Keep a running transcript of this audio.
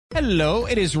Hello,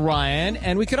 it is Ryan,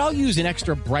 and we could all use an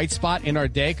extra bright spot in our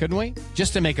day, couldn't we?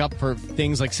 Just to make up for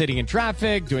things like sitting in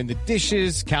traffic, doing the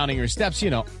dishes, counting your steps,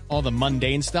 all the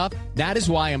mundane stuff. That is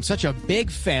why I'm such a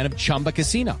big fan of Chumba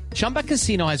Casino. Chumba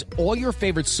Casino has all your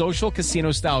favorite social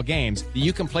casino-style games that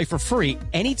you can play for free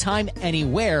anytime,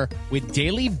 anywhere with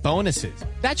daily bonuses.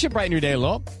 That should brighten your day a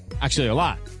little. Actually, a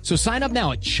lot. So sign up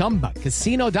now at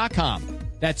ChumbaCasino.com.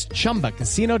 That's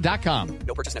ChumbaCasino.com.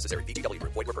 No purchase necessary. VGW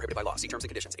Group. Void where prohibited by law. See terms and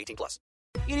conditions. 18+.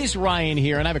 It is Ryan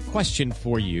here, and I have a question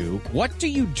for you. What do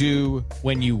you do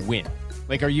when you win?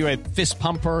 Like, are you a fist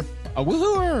pumper, a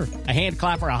woohooer, a hand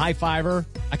clapper, a high fiver?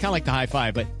 I kind of like the high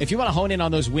five, but if you want to hone in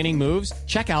on those winning moves,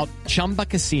 check out Chumba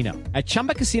Casino. At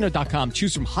ChumbaCasino.com,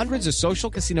 choose from hundreds of social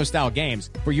casino-style games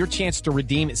for your chance to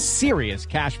redeem serious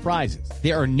cash prizes.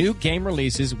 There are new game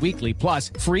releases weekly, plus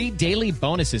free daily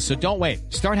bonuses, so don't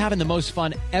wait. Start having the most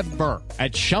fun ever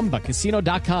at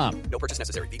ChumbaCasino.com. No purchase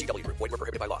necessary. VGW Group. Void where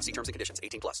prohibited by law. See terms and conditions.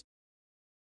 18+.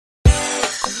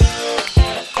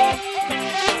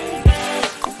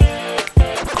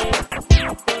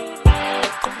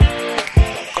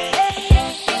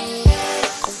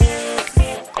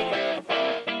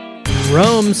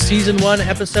 Rome Season 1,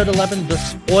 Episode 11, The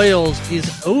Spoils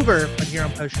is over. But here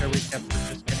on Post Show Recap, we're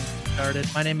just getting started.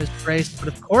 My name is Grace, but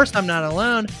of course I'm not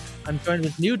alone. I'm joined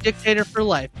with new dictator for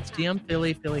life. It's DM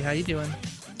Philly. Philly, how you doing?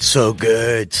 So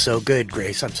good,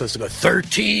 Grace. I'm supposed to go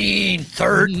 13.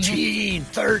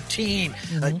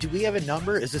 Do we have a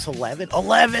number? Is this 11?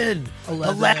 11.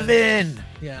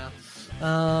 Yeah.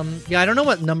 I don't know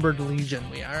what numbered legion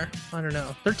we are. I don't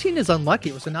know. 13 is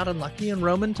unlucky. Was it not unlucky in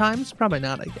Roman times? Probably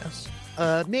not, I guess.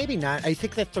 Maybe not. I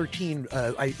think that 13,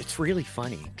 it's really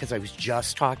funny because I was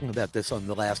just talking about this on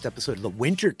the last episode of The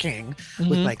Winter King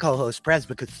with my co-host Prez,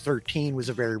 because 13 was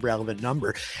a very relevant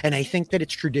number. And I think that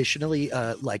it's traditionally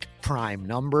like prime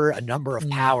number, a number of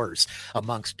powers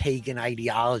amongst pagan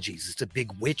ideologies. It's a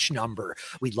big witch number.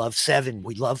 We love 7.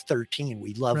 We love 13.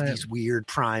 We love these weird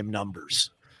prime numbers.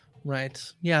 Right.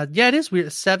 Yeah, it is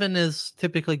weird. 7 is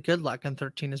typically good luck and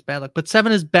 13 is bad luck. But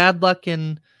 7 is bad luck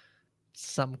in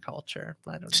some culture.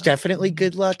 I don't know. It's definitely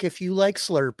good luck if you like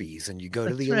Slurpees and you go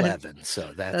to the 11.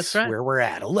 So that's where we're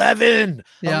at. 11.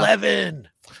 Yeah. 11.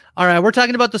 All right, we're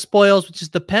talking about The Spoils, which is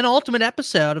the penultimate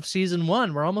episode of Season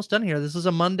 1. We're almost done here. This is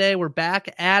a Monday. We're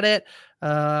back at it.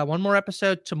 One more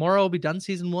episode. Tomorrow will be done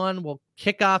Season 1. We'll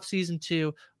kick off Season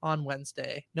 2 on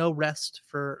Wednesday. No rest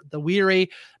for the weary.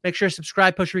 Make sure to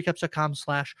subscribe,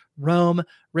 postrecaps.com/Rome.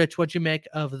 Rich, what'd you make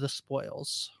of The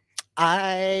Spoils?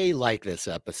 I like this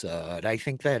episode. I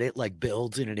think that it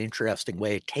builds in an interesting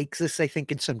way. It takes us, I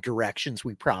think, in some directions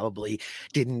we probably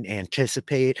didn't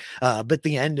anticipate. But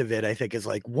the end of it, I think, is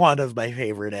one of my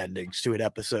favorite endings to an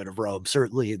episode of Rome,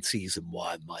 certainly in Season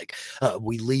 1.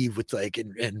 We leave with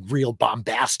in real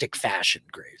bombastic fashion,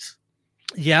 Grace.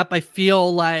 Yep, I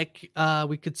feel like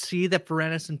we could see that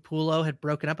Varenus and Pulo had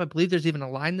broken up. I believe there's even a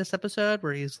line this episode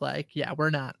where he's like, "Yeah,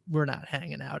 we're not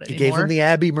hanging out anymore." He gave him the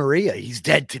Abby Maria. He's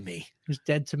dead to me. He's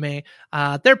dead to me.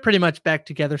 They're pretty much back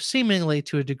together, seemingly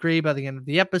to a degree, by the end of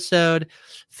the episode.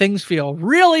 Things feel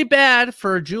really bad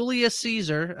for Julius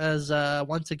Caesar, as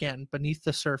once again, beneath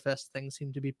the surface, things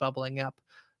seem to be bubbling up.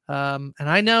 And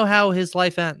I know how his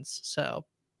life ends, so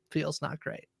feels not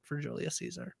great for Julius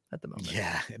Caesar at the moment.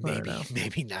 Yeah,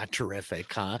 maybe not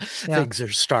terrific, huh? Yeah. Things are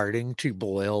starting to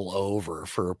boil over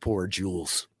for poor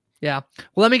Jules. Yeah.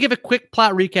 Well, let me give a quick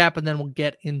plot recap and then we'll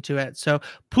get into it. So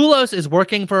Poulos is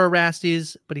working for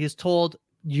Erastes, but he is told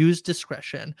use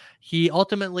discretion. He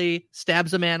ultimately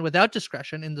stabs a man without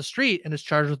discretion in the street and is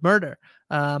charged with murder.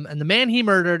 And the man he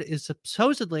murdered is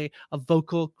supposedly a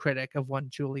vocal critic of one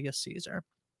Julius Caesar.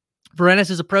 Varenus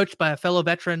is approached by a fellow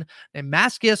veteran named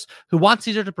Mascius, who wants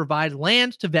Caesar to provide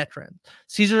land to veterans.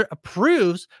 Caesar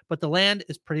approves, but the land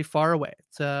is pretty far away.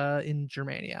 It's in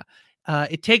Germania.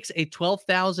 It takes a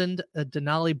 12,000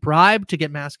 denali bribe to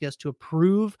get Mascius to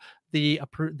approve the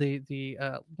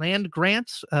land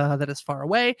grants that is far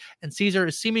away, and Caesar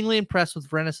is seemingly impressed with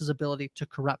Varenus' ability to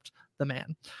corrupt the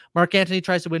man. Mark Antony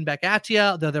tries to win back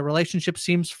Attia, though their relationship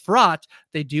seems fraught.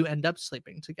 They do end up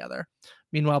sleeping together.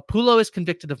 Meanwhile, Pulo is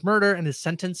convicted of murder and is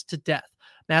sentenced to death.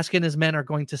 Mascius and his men are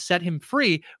going to set him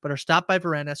free, but are stopped by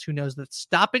Varenus, who knows that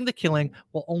stopping the killing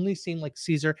will only seem like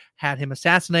Caesar had him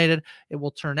assassinated. It will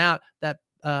turn out that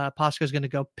Pasco is going to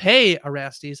go pay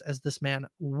Erastes, as this man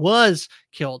was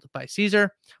killed by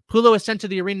Caesar. Pulo is sent to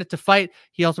the arena to fight.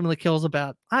 He ultimately kills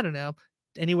about,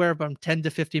 anywhere from 10 to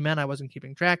 50 men. I wasn't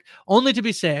keeping track, only to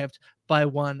be saved by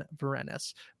one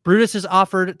Varenus. Brutus is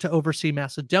offered to oversee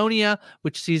Macedonia,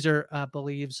 which Caesar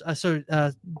believes.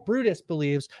 Brutus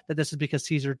believes that this is because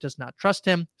Caesar does not trust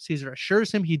him. Caesar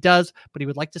assures him he does, but he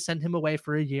would like to send him away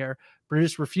for a year.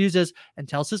 Brutus refuses and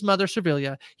tells his mother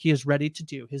Servilia he is ready to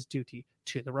do his duty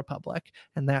to the Republic.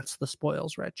 And that's the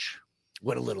spoils, Rich.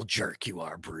 What a little jerk you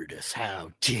are, Brutus. How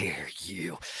dare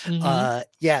you? Mhm.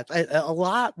 Yeah, a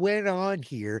lot went on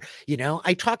here.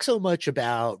 I talk so much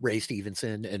about Ray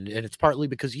Stevenson, and it's partly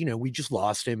because, we just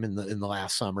lost him in the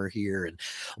last summer here. And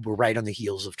we're right on the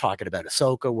heels of talking about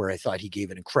Ahsoka, where I thought he gave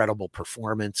an incredible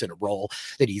performance in a role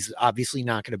that he's obviously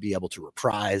not going to be able to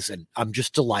reprise. And I'm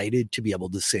just delighted to be able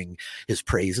to sing his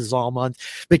praises all month.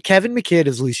 But Kevin McKidd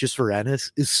as Lucius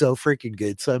Varenus is so freaking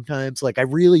good sometimes. Like, I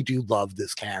really do love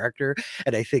this character.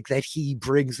 And I think that he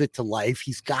brings it to life.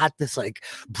 He's got this like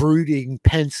brooding,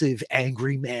 pensive,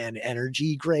 angry man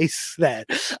energy, Grace, that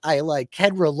I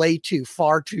can relate to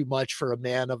far too much for a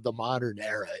man of the modern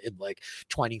era in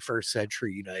 21st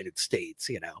century United States,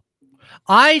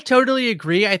 I totally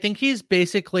agree. I think he's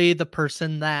basically the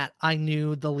person that I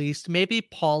knew the least. Maybe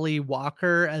Polly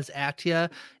Walker as Atia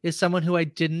is someone who I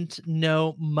didn't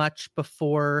know much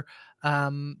before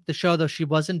the show, though she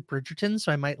was in Bridgerton,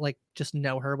 so I might just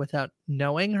know her without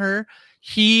knowing her.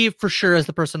 He for sure is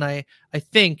the person I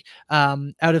think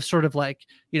out of sort of I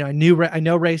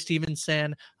know Ray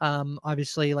Stevenson,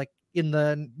 obviously in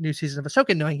the new season of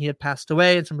Ahsoka, knowing he had passed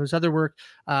away and some of his other work.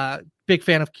 Big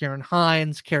fan of Kieran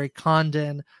Hines, Carrie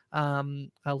Condon,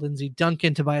 Lindsay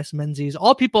Duncan, Tobias Menzies,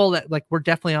 all people that were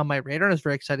definitely on my radar and I was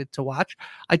very excited to watch.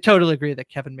 I totally agree that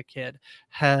Kevin McKidd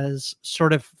has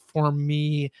sort of, for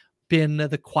me, been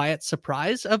the quiet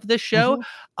surprise of this show.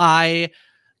 Mm-hmm.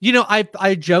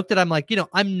 I joke that I'm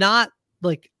I'm not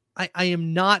I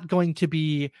am not going to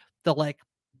be the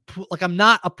I'm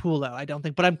not a Pulo, I don't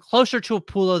think, but I'm closer to a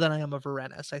Pulo than I am a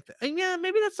Varenus. I think, yeah,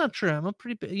 maybe that's not true. I'm a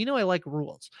pretty, I like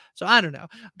rules, so I don't know.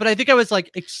 But I think I was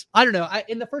I don't know.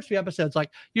 In the first few episodes,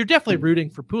 you're definitely rooting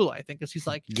for Pulo. I think because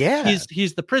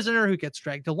he's the prisoner who gets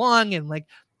dragged along, and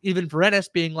even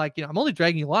Varenus being I'm only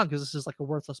dragging you along because this is a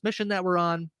worthless mission that we're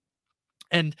on,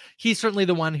 and he's certainly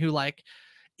the one who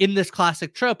in this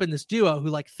classic trope, in this duo,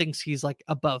 who thinks he's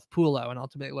above Pulo and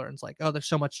ultimately learns oh, there's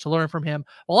so much to learn from him.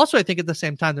 Well, also I think at the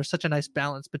same time there's such a nice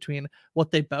balance between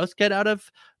what they both get out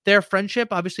of their friendship,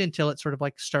 obviously, until it sort of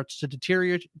starts to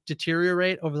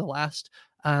deteriorate over the last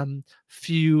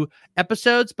few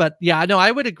episodes. But yeah, no, I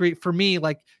would agree. For me,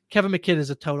 Kevin McKidd is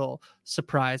a total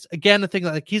surprise. Again, the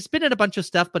thing he's been in a bunch of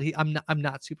stuff, but I'm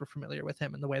not super familiar with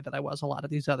him in the way that I was a lot of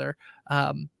these other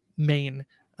main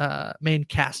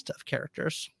cast of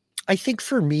characters. I think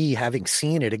for me, having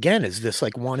seen it again, is this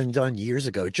one and done years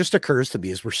ago. It just occurs to me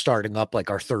as we're starting up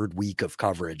our third week of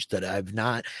coverage that I've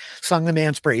not sung the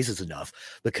man's praises enough,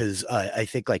 because I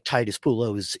think Titus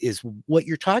Pulo is what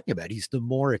you're talking about. He's the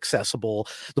more accessible,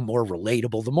 the more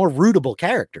relatable, the more rootable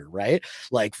character, right?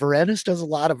 Varenus does a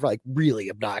lot of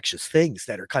really obnoxious things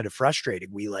that are kind of frustrating.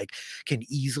 We can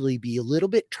easily be a little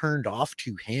bit turned off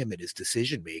to him and his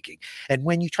decision making. And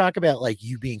when you talk about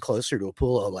you being closer to a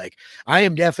Pulo, I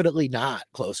am definitely not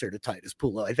closer to Titus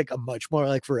Pulo. I think I'm much more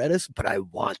like Varenus, but I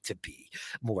want to be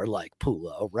more like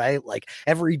Pulo, right?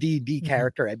 Every D&D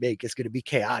character I make is going to be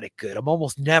chaotic good. I'm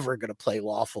almost never going to play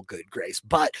lawful good, Grace,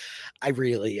 but I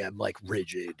really am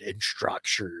rigid and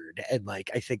structured. And I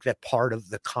think that part of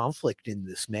the conflict in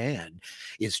this man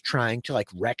is trying to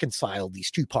reconcile these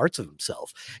two parts of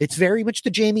himself. It's very much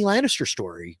the Jaime Lannister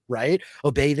story, right?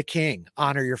 Obey the king,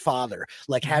 honor your father.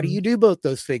 How do you do both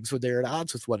those things when they're at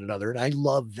odds with one another? And I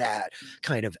love that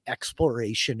kind of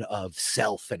exploration of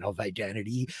self and of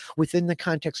identity within the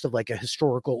context of a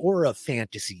historical or a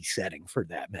fantasy setting, for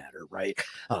that matter, right?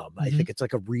 I think it's a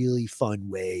really fun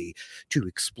way to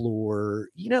explore,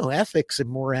 ethics and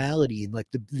morality and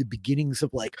the beginnings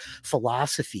of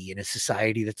philosophy in a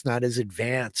society that's not as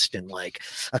advanced and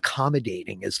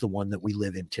accommodating as the one that we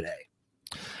live in today.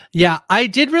 Yeah, I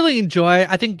did really enjoy,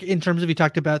 I think in terms of, you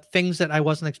talked about things that I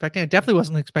wasn't expecting. I definitely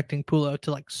wasn't expecting Pulo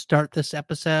to start this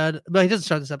episode, but he doesn't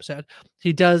start this episode.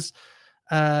 He does.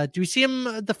 Do we see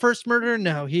him the first murder?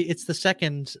 No, it's the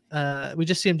second. We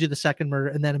just see him do the second murder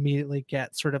and then immediately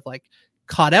get sort of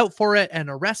caught out for it and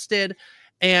arrested.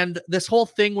 And this whole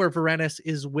thing where Varenus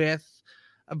is with,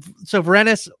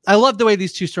 Varenus, I love the way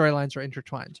these two storylines are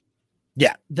intertwined.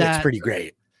 Yeah, that's pretty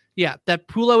great. Yeah, that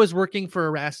Pulo is working for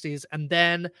Erastes, and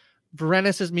then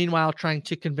Varenus is meanwhile trying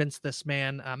to convince this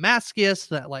man Mascius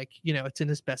that it's in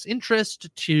his best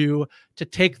interest to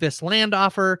take this land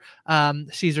offer.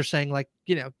 Caesar saying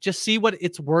just see what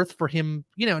it's worth for him,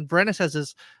 and Varenus has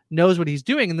this knows what he's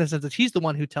doing in the sense that he's the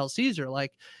one who tells Caesar,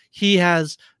 like he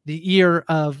has the ear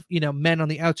of, men on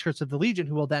the outskirts of the Legion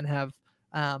who will then have,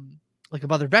 like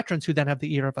of other veterans who then have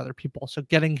the ear of other people. So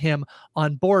getting him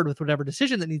on board with whatever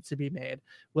decision that needs to be made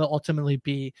will ultimately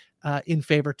be in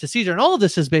favor to Caesar. And all of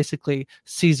this is basically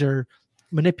Caesar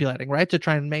manipulating, right, to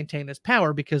try and maintain his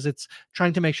power, because it's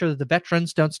trying to make sure that the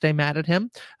veterans don't stay mad at him,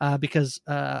 because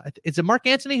it's a Mark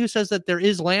Antony who says that there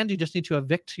is land, you just need to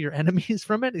evict your enemies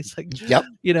from it. He's like, Yep.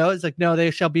 It's like, no,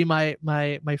 they shall be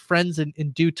my friends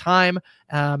in due time,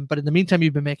 but in the meantime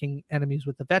you've been making enemies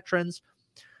with the veterans.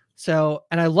 So,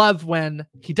 and I love when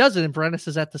he does it and Varenus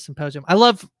is at the symposium. I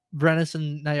love Varenus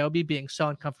and Niobe being so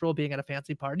uncomfortable being at a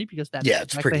fancy party, because that's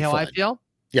exactly how I feel.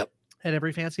 Yep. At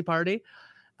every fancy party.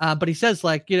 But he says,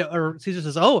 like, or Caesar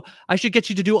says, oh, I should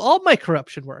get you to do all my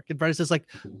corruption work. And Varenus is like,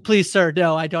 please, sir,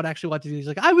 no, I don't actually want to do this. He's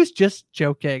like, I was just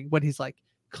joking, when he's like,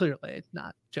 clearly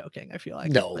not joking. I feel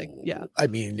like, no, like, yeah. I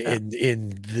mean, in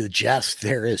the jest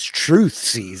there is truth,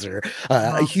 Caesar.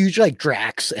 A huge like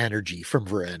Drax energy from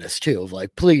Varenus too, of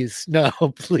like, please, no,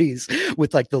 please,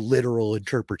 with like the literal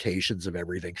interpretations of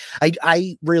everything.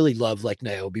 I really love like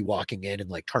Niobe walking in and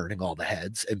like turning all the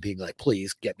heads and being like,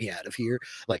 please get me out of here.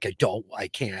 Like, I don't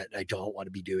want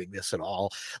to be doing this at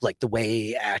all. Like the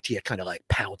way Atia kind of like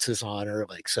pounces on her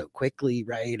like so quickly,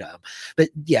 right? But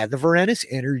yeah, the Varenus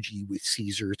energy with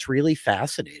Caesar, it's really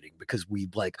fascinating, because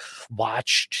we've like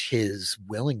watched his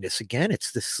willingness again.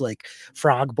 It's this like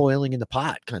frog boiling in the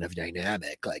pot kind of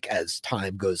dynamic. Like as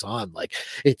time goes on, like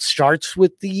it starts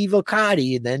with the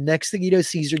Evocati, and then next thing you know,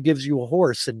 Caesar gives you a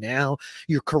horse, and now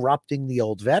you're corrupting the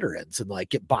old veterans and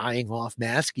like buying off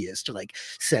Mascius to like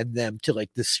send them to like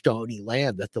the stony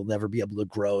land that they'll never be able to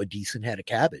grow a decent head of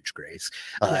cabbage, Grace.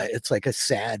 It's like a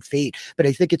sad fate, but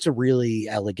I think it's a really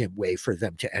elegant way for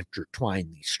them to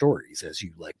intertwine these stories, as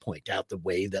you like point out, the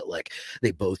way that like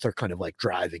they both are kind of like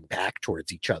driving back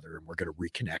towards each other, and we're going to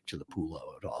reconnect to the Pulo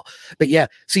at all. But yeah,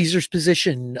 Caesar's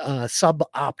position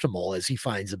suboptimal as he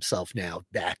finds himself now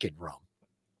back in Rome.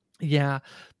 Yeah,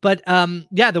 but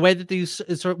the way that these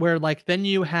is sort of where like then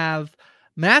you have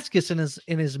Mascius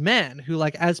in his men who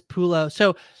like as Pulo.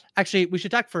 So actually, we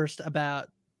should talk first about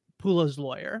Pulo's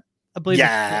lawyer. I believe.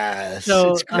 Yes,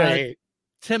 so it's great.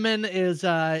 Timon is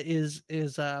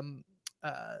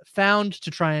found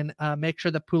to try and make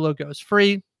sure that Pulo goes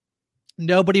free.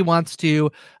 Nobody wants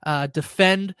to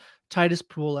defend Titus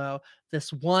Pulo,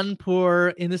 this one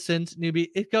poor innocent newbie.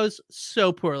 It goes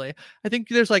so poorly. I think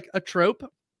there's like a trope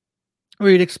where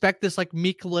you'd expect this like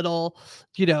meek little,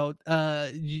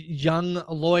 young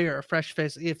lawyer, fresh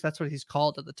face, if that's what he's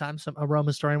called at the time. A Rome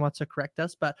historian wants to correct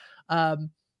us, but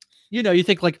you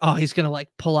think like, oh, he's going to like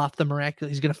pull off the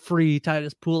miraculous. He's going to free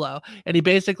Titus Pulo. And he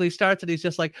basically starts and he's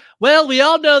just like, well, we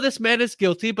all know this man is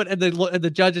guilty, but and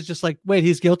the judge is just like, wait,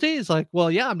 he's guilty? He's like,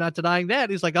 well, yeah, I'm not denying that.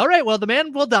 He's like, all right, well, the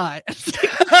man will die.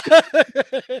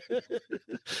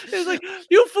 He's like,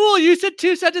 you fool, you said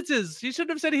 2 sentences. You shouldn't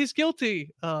have said he's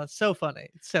guilty. It's so funny.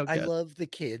 It's so good. I love the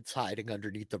kids hiding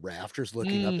underneath the rafters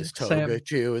looking up his toga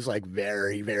too. Is like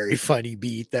very, very funny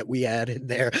beat that we had in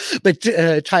there. But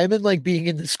Timon like being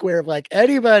in the square of like,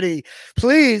 anybody,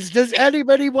 please, does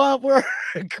anybody want work?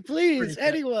 Please,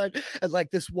 anyone. And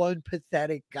like this one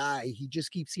pathetic guy, he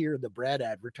just keeps hearing the bread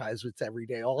advertisements every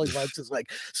day. All he wants is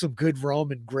like some good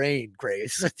Roman grain,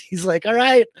 Grace. He's like, all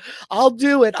right, I'll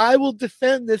do it. I will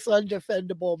defend this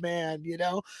undefendable man,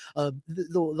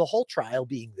 the whole trial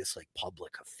being this like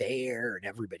public affair and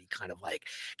everybody kind of like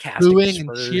casting booing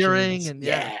and cheering and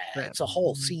it's a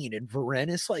whole scene, and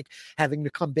Varenus like having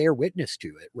to come bear witness to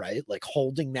it, right? Like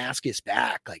holding Mascius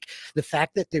back, like the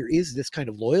fact that there is this kind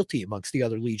of loyalty amongst the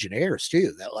other legionnaires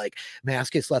too, that like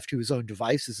Mascius left to his own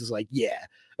devices is like, yeah,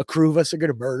 a crew of us are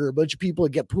going to murder a bunch of people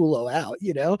and get Pulo out,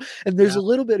 and there's a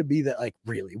little bit of me that like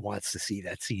really wants to see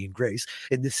that scene, Grace,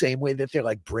 in the same way that they're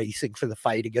like bracing for the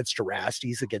fight against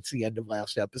Erastes against the end of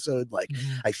last episode. Like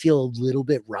I feel a little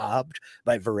bit robbed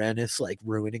by Varenus like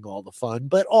ruining all the fun,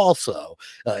 but also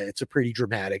it's a pretty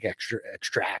dramatic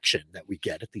extraction that we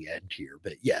get at the end here.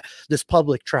 But yeah, this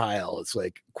public trial is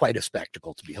like quite a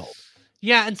spectacle to behold.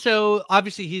 Yeah, and so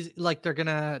obviously he's like, they're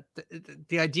gonna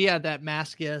the idea that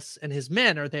Mascius and his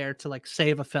men are there to like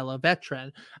save a fellow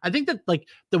veteran. I think that like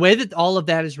the way that all of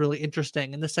that is really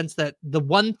interesting in the sense that the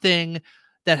one thing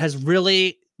that has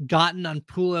really gotten on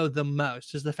Pulo the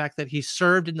most is the fact that he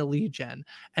served in the Legion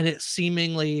and it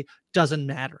seemingly doesn't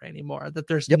matter anymore, that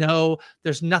there's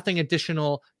there's nothing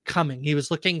additional coming. He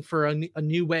was looking for a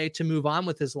new way to move on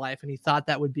with his life, and he thought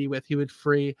that would be he would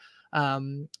free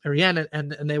Ariane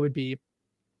and they would be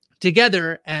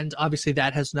together, and obviously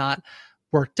that has not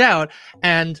worked out.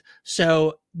 And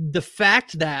so the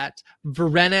fact that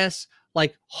Varenus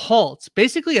like halts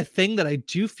basically a thing that I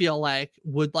do feel like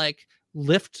would like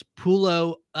lift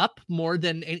Pulo up more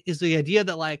than is the idea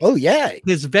that like Oh yeah,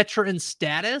 his veteran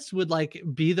status would like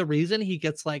be the reason he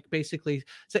gets like basically.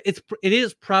 So it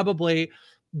is probably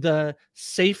the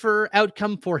safer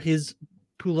outcome for his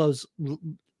Pulo's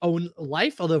own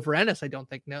life, although Varanus I don't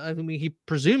think. No, I mean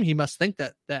he must think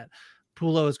that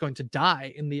Pulo is going to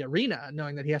die in the arena,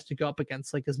 knowing that he has to go up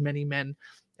against like as many men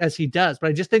as he does. But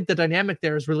I just think the dynamic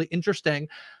there is really interesting.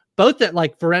 Both that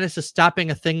like Varanus is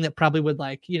stopping a thing that probably would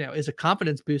like, is a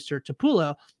confidence booster to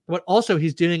Pulo, but also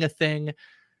he's doing a thing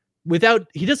without,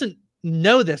 he doesn't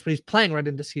know this, but he's playing right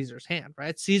into Caesar's hand,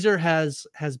 right? Caesar has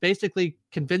basically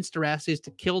convinced Erastes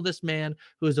to kill this man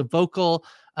who is a vocal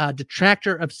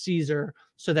detractor of Caesar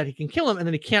so that he can kill him. And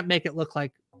then he can't make it look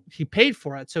like he paid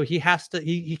for it. So he has to,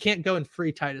 he can't go and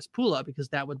free Titus Pulo because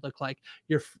that would look like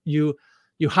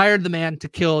you hired the man to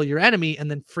kill your enemy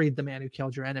and then freed the man who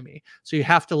killed your enemy. So you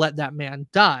have to let that man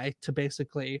die to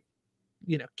basically,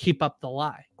 keep up the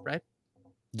lie, right?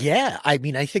 Yeah. I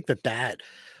mean, I think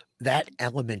that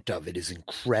element of it is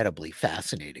incredibly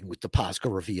fascinating with the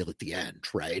Posca reveal at the end,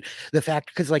 right? The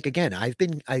fact, because like, again, I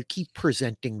keep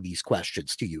presenting these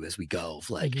questions to you as we go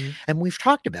of like, and we've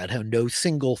talked about how no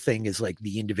single thing is like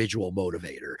the individual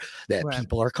motivator, that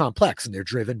people are complex and they're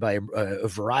driven by a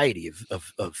variety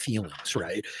of feelings,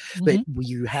 right? But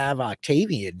you have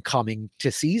Octavian coming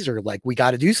to Caesar, like, we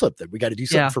got to do something. We got to do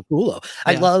something for Pulo.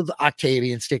 I love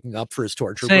Octavian sticking up for his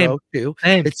torture bro too.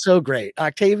 It's so great.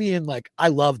 Octavian, like, I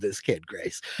love this kid,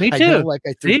 Grace. Me too. I know, like,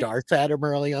 I threw darts at him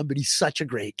early on, but he's such a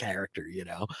great character,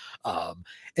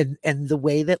 and the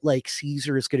way that like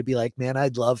Caesar is going to be like, man,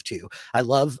 I'd love to. I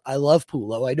love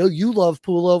Pulo. I know you love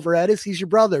Pulo Varanus. He's your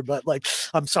brother, but like,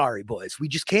 I'm sorry, boys. We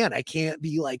just can't. I can't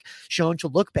be like shown to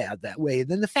look bad that way. And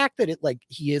then the fact that it like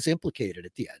he is implicated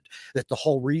at the end, that the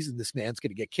whole reason this man's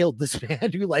going to get killed, this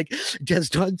man who like has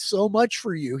done so much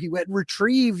for you, he went and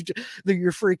retrieved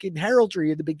your freaking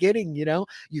heraldry in the beginning,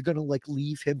 you're going to like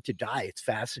leave him to die. It's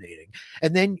fascinating.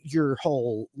 And then your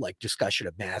whole like discussion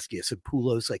of Mascius and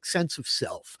Pulo's like sense of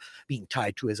self being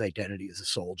tied to his identity as a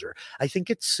soldier. I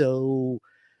think it's so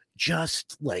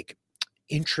just like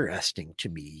interesting to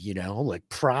me, like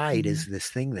pride is this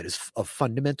thing that is of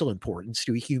fundamental importance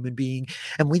to a human being.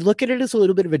 And we look at it as a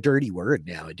little bit of a dirty word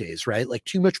nowadays, right? Like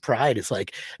too much pride is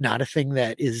like not a thing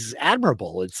that is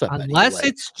admirable in somebody. Unless like,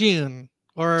 it's June.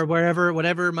 Or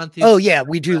whatever month. Oh yeah,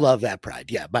 we do love that pride.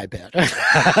 Yeah, my bad.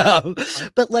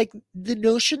 But like the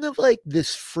notion of like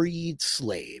this freed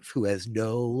slave who has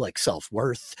no like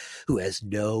self-worth, who has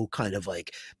no kind of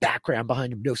like background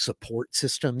behind him, no support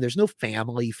system. There's no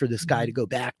family for this guy to go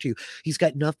back to. He's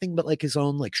got nothing but like his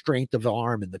own like strength of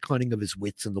arm and the cunning of his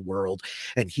wits in the world.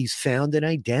 And he's found an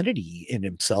identity in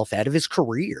himself out of his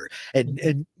career.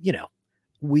 And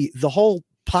the whole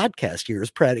podcast here is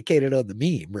predicated on the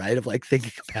meme, right? Of like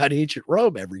thinking about ancient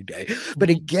Rome every day. But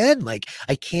again, like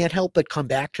I can't help but come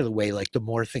back to the way like the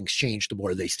more things change, the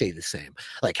more they stay the same.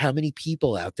 Like how many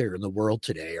people out there in the world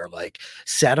today are like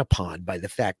set upon by the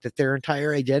fact that their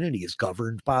entire identity is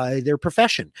governed by their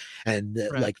profession, and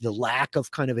like the lack of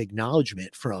kind of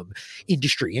acknowledgement from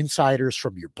industry insiders,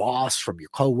 from your boss, from your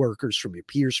coworkers, from your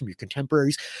peers, from your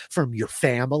contemporaries, from your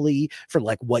family, for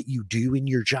like what you do in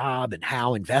your job and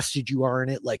how invested you are in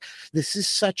it. Like this is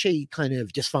such a kind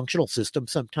of dysfunctional system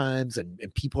sometimes, and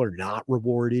people are not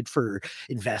rewarded for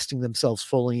investing themselves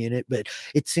fully in it, but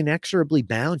it's inexorably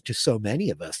bound to so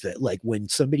many of us that like when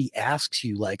somebody asks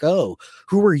you like, oh,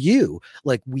 who are you?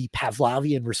 Like we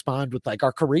Pavlovian respond with like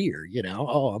our career,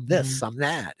 oh, I'm this, I'm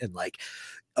that. And like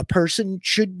a person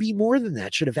should be more than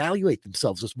that, should evaluate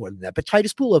themselves as more than that. But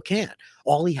Titus Pulo can't.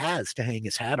 All he has to hang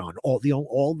his hat on, all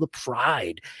the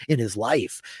pride in his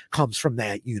life comes from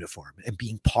that uniform and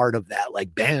being part of that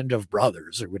like band of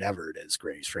brothers or whatever it is,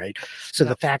 Grace, right? So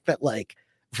the fact that like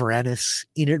Varanus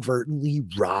inadvertently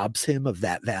robs him of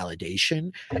that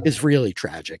validation is really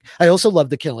tragic. I also love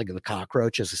the killing of the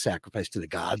cockroach as a sacrifice to the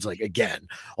gods. Like again,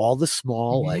 all the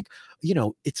small like,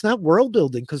 it's not world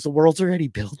building because the world's already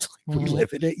built. Like, we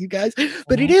live in it, you guys.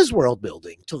 But it is world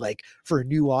building to like for a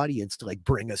new audience to like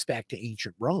bring us back to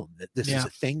ancient Rome. That this is a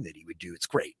thing that he would do. It's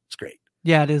great. It's great.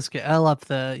 Yeah, it is good. I love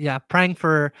praying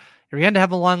for you're going to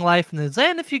have a long life, and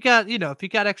if you got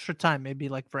extra time, maybe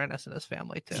like Varanus and his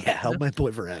family too. Yeah, help my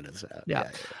boy Varanus out. Yeah.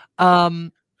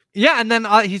 Yeah, and then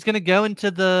he's gonna go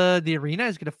into the arena.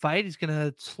 He's gonna fight. He's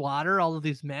gonna slaughter all of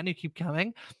these men who keep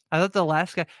coming. I thought the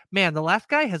last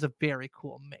guy has a very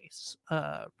cool mace.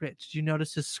 Rich, did you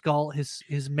notice his skull, his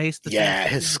mace? Yeah,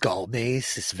 his skull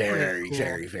mace is very, cool.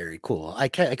 very, very cool. I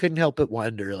couldn't help but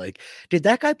wonder, like, did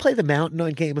that guy play the mountain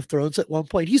on Game of Thrones at one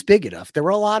point? He's big enough. There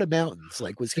were a lot of mountains.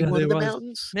 Like, was he one of the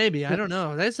mountains? Maybe, I don't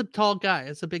know. That's a tall guy.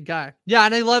 It's a big guy. Yeah,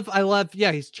 and I love.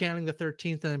 Yeah, he's channeling the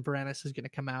 13th, and then Varanus is gonna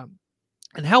come out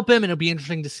and help him, and it'll be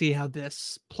interesting to see how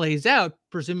this plays out.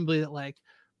 Presumably that like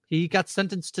he got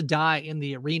sentenced to die in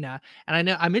the arena, and I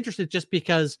know I'm interested just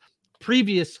because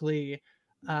previously,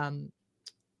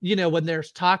 when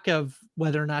there's talk of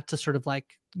whether or not to sort of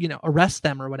like arrest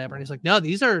them or whatever, and he's like, no,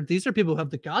 these are people who have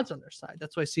the gods on their side.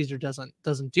 That's why Caesar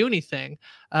doesn't do anything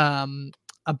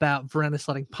about Varanus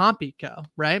letting Pompey go,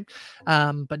 right?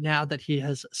 But now that he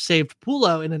has saved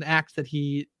Pullo in an act that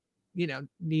he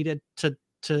needed to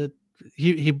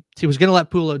he was going to let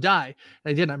Pullo die, and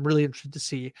he didn't. I'm really interested to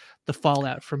see the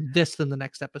fallout from this in the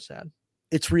next episode.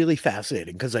 It's really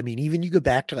fascinating because, I mean, even you go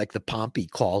back to like the Pompey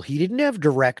call, he didn't have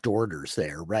direct orders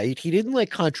there, right? He didn't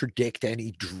like contradict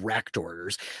any direct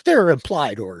orders. There are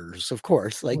implied orders, of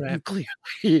course, like Right.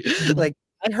 clearly, like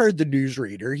I heard the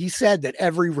newsreader. He said that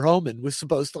every Roman was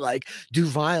supposed to like do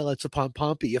violence upon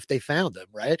Pompey if they found him,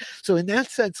 right? So in that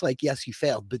sense, like, yes, he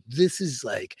failed, but this is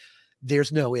like,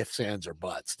 there's no ifs, ands, or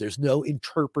buts. There's no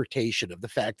interpretation of the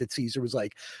fact that Caesar was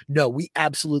like, no, we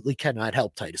absolutely cannot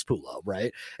help Titus Pullo,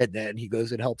 right? And then he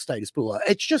goes and helps Titus Pullo.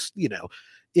 It's just,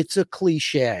 it's a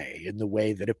cliche in the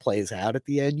way that it plays out at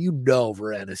the end.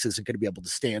 Varanus isn't going to be able to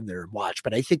stand there and watch,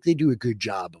 but I think they do a good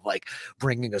job of like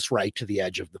bringing us right to the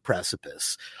edge of the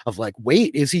precipice of like,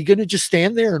 wait, is he going to just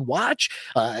stand there and watch?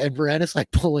 And Varanus like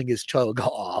pulling his toga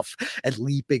off and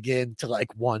leaping into like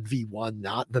 1v1,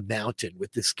 not the mountain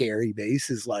with the scary mace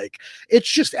is like,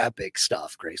 it's just epic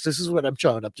stuff, Grace. This is what I'm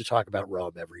showing up to talk about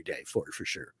Rome every day for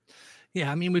sure. Yeah,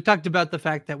 I mean, we talked about the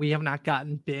fact that we have not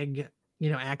gotten big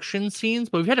action scenes,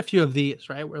 but we've had a few of these,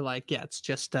 right? Where like, yeah, it's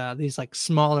just these like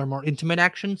smaller, more intimate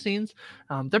action scenes.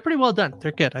 They're pretty well done.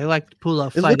 They're good. I like Pullo.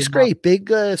 It looks great.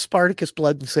 Big Spartacus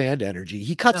blood and sand energy.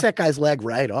 He cuts that guy's leg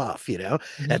right off.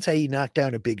 Mm-hmm. That's how you knock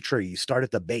down a big tree. You start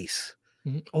at the base.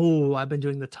 Mm-hmm. Oh, I've been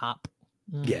doing the top.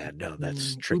 Yeah, no,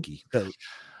 that's tricky. So you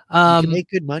can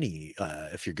make good money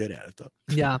if you're good at it, though.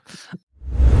 Yeah.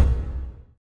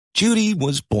 Judy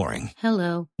was boring.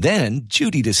 Hello. Then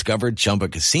Judy discovered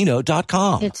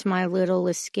ChumbaCasino.com. It's my little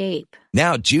escape.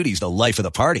 Now Judy's the life of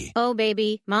the party. Oh,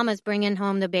 baby, mama's bringing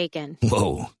home the bacon.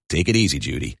 Whoa, take it easy,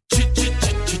 Judy.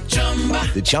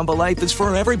 The Chumba life is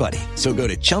for everybody. So go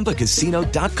to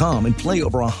ChumbaCasino.com and play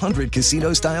over 100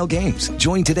 casino-style games.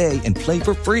 Join today and play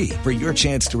for free for your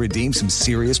chance to redeem some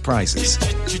serious prizes.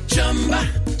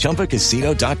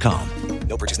 ChumbaCasino.com.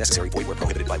 No purchase necessary. Void where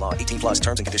prohibited by law. 18 plus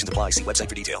terms and conditions apply. See website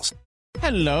for details.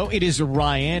 Hello, it is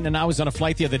Ryan, and I was on a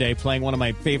flight the other day playing one of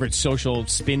my favorite social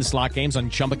spin slot games on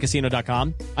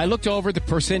ChumbaCasino.com. I looked over the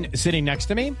person sitting next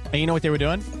to me, and you know what they were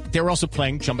doing? They were also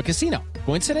playing Chumba Casino.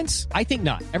 Coincidence? I think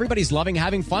not. Everybody's loving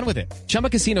having fun with it. Chumba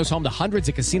Casino is home to hundreds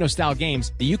of casino-style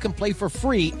games that you can play for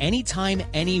free anytime,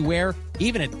 anywhere,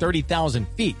 even at 30,000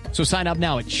 feet. So sign up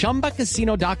now at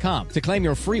ChumbaCasino.com to claim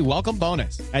your free welcome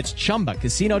bonus. That's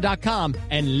ChumbaCasino.com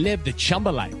and live the Chumba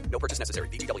life. No purchase necessary.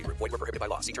 VGW. Void where prohibited by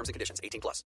law. See terms and conditions. 18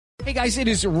 plus. Hey guys, it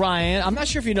is Ryan. I'm not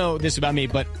sure if you know this about me,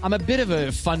 but I'm a bit of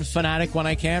a fun fanatic when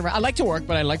I can. I like to work,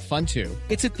 but I like fun too.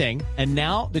 It's a thing. And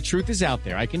now the truth is out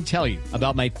there. I can tell you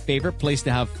about my favorite place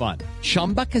to have fun.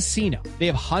 Chumba Casino. They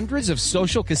have hundreds of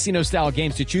social casino style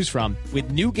games to choose from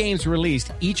with new games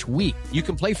released each week. You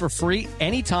can play for free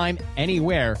anytime,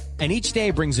 anywhere. And each day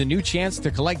brings a new chance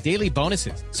to collect daily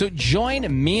bonuses. So join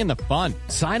me in the fun.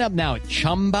 Sign up now at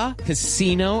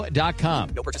ChumbaCasino.com.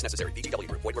 No purchase necessary. VGW.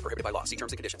 Void where prohibited by law. See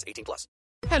terms and conditions. 18 plus.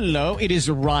 Hello, it is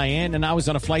Ryan, and I was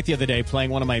on a flight the other day playing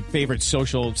one of my favorite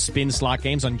social spin slot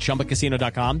games on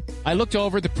ChumbaCasino.com. I looked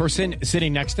over the person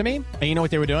sitting next to me, and you know what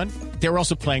they were doing? They were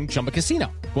also playing Chumba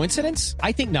Casino. Coincidence?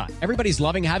 I think not. Everybody's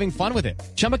loving having fun with it.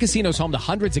 Chumba Casino is home to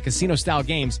hundreds of casino-style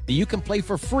games that you can play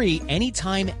for free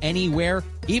anytime, anywhere,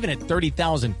 even at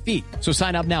 30,000 feet. So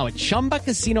sign up now at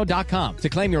ChumbaCasino.com to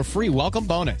claim your free welcome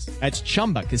bonus. That's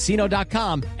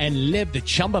ChumbaCasino.com and live the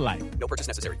Chumba life. No purchase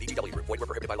necessary. VGW. Void where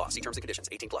prohibited by law. See terms and conditions.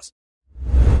 18 plus.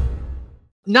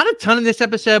 Not a ton in this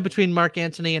episode between Mark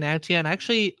Antony and Atia, and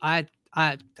actually, I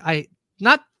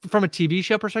not from a TV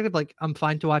show perspective. Like, I'm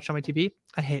fine to watch on my TV.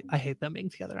 I hate them being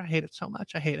together. I hate it so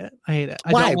much. I hate it.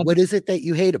 Why? What is it that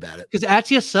you hate about it? Because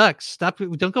Atia sucks. Stop.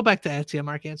 Don't go back to Atia,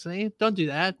 Mark Antony. Don't do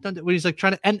that. When he's like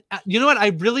trying to. And you know what? I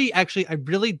really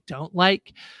don't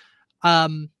like.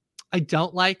 I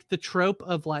don't like the trope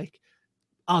of like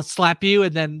I'll slap you,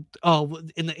 and then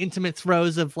in the intimate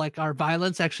throes of like our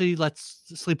violence, actually let's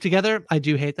sleep together. I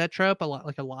do hate that trope a lot.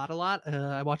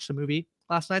 I watched a movie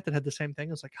last night that had the same thing.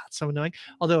 I was like, God, it's so annoying.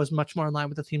 Although it was much more in line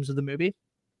with the themes of the movie.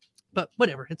 But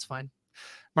whatever, it's fine.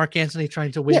 Mark Antony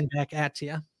trying to win back at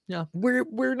you. Yeah.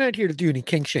 We're not here to do any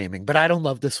kink shaming, but I don't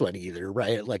love this one either,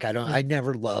 right? Like I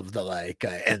never love the like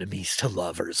enemies to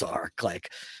lovers arc.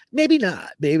 Like maybe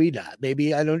not. Maybe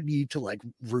I don't need to like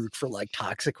root for like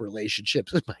toxic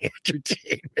relationships in my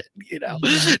entertainment, you know.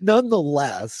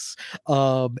 Nonetheless,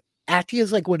 Atia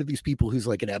is like one of these people who's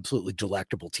like an absolutely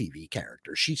delectable TV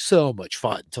character. She's so much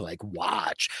fun to like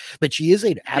watch, but she is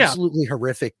an absolutely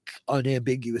horrific,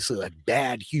 unambiguously like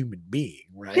bad human being,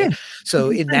 right? Yeah. So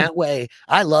in that way,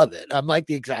 I love it. I'm like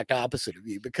the exact opposite of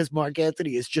you because Mark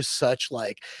Anthony is just such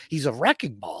like he's a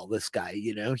wrecking ball. This guy,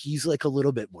 you know, he's like a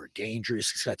little bit more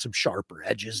dangerous. He's got some sharper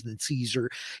edges than Caesar.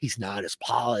 He's not as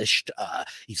polished.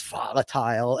 He's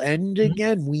volatile, and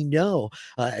again, we know,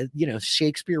 you know,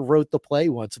 Shakespeare wrote the play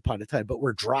once upon a time, but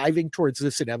we're driving towards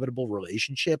this inevitable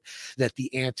relationship that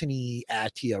the Antony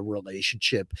Atia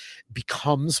relationship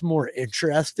becomes more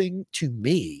interesting to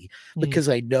me because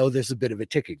I know there's a bit of a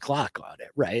ticking clock on it,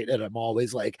 right? And I'm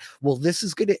always like, well, this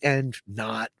is going to end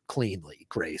not cleanly,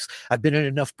 Grace. I've been in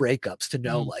enough breakups to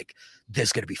know like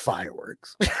there's going to be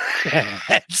fireworks.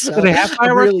 So do they have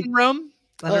fireworks in Rome?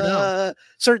 I don't know.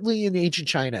 Certainly in ancient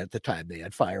China at the time, they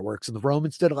had fireworks, and the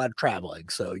Romans did a lot of traveling.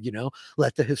 So, you know,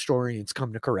 let the historians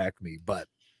come to correct me. But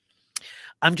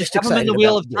I'm just excited. In the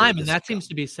Wheel of Time, and that seems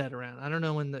to be set around. I don't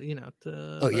know when the, you know.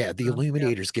 The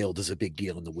Illuminators Guild is a big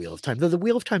deal in the Wheel of Time. Though the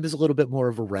Wheel of Time is a little bit more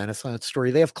of a Renaissance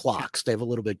story. They have clocks. They have a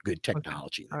little bit good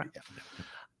technology. Okay.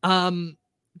 Right.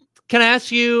 Can I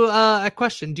ask you a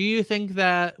question? Do you think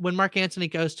that when Mark Antony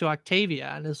goes to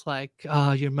Octavia and is like,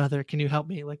 "Oh, your mother, can you help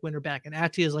me like win her back?" and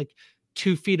Atia is like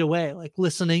 2 feet away, like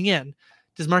listening in,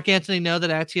 does Mark Antony know that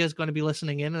Atia is going to be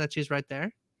listening in and that she's right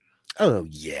there? Oh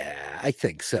yeah, I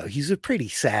think so. He's a pretty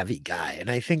savvy guy, and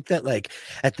I think that like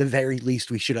at the very least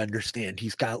we should understand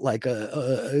he's got like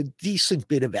a decent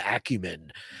bit of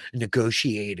acumen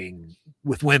negotiating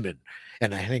with women.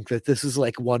 And I think that this is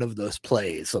like one of those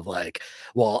plays of like,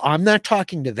 well, I'm not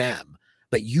talking to them,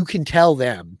 but you can tell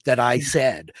them that I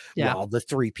said while the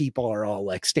 3 people are all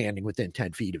like standing within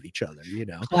 10 feet of each other, you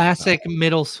know. Classic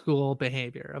middle school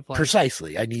behavior of like,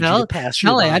 precisely. I need you to pass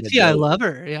your Atia, I love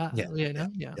her. Yeah.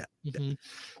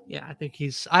 I think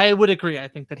I would agree. I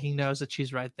think that he knows that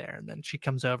she's right there, and then she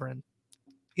comes over and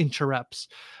interrupts.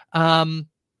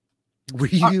 Were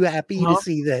you happy to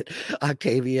see that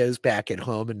Octavia is back at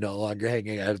home and no longer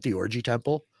hanging out at the orgy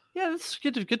temple? Yeah, that's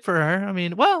good for her. I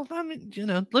mean, you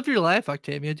know, live your life,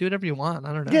 Octavia. Do whatever you want.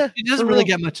 I don't know. Yeah, she doesn't really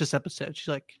get much this episode. She's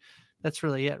like, that's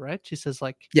really it, right? She says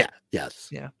like, yes.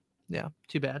 Yeah.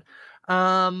 Too bad.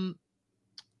 All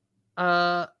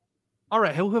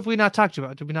right. Who have we not talked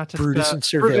about? Did we not talk Brutus about and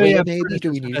Servilia? Maybe.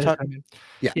 Do we need to talk?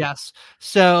 Yeah. Yes.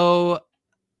 So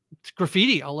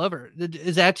graffiti all over.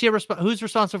 Is Atia who's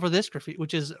responsible for this graffiti?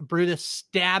 Which is Brutus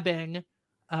stabbing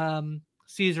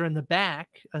Caesar in the back,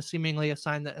 seemingly a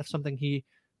sign that of something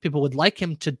people would like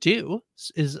him to do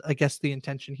is, I guess, the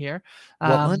intention here. What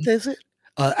month is it?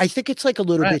 I think it's like a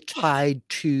little bit tied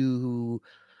to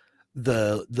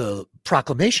the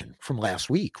proclamation from last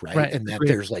week, right? And that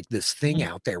there's like this thing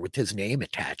out there with his name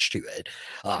attached to it.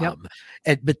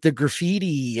 But the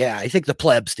graffiti, I think the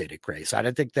plebs did it, Grace. I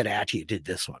don't think that Atia did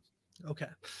this one. Okay.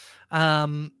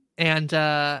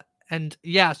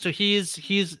 So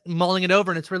he's mulling it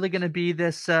over, and it's really going to be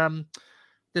this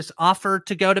this offer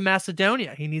to go to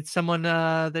Macedonia. He needs someone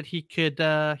that he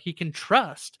can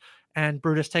trust. And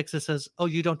Brutus takes this as, "Oh,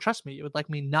 you don't trust me. You would like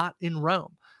me not in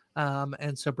Rome."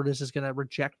 And so Brutus is going to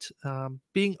reject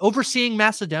overseeing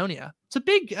Macedonia.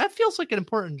 That feels like an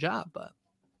important job, but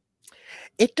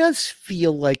it does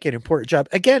feel like an important job.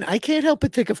 Again, I can't help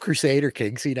but think of Crusader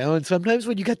Kings, you know, and sometimes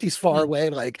when you got these far away,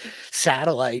 like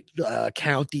satellite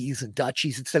counties and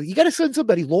duchies and stuff, you got to send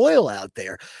somebody loyal out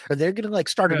there or they're going to like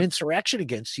start an insurrection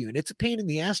against you. And it's a pain in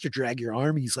the ass to drag your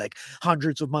armies like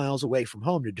hundreds of miles away from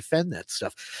home to defend that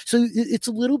stuff. So it's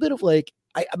a little bit of like,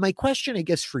 my question, I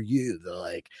guess, for you, though,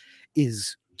 like,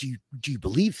 is do you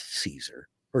believe Caesar,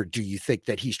 or do you think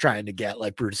that he's trying to get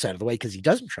like Brutus out of the way because he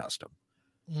doesn't trust him?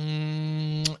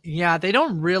 Yeah, they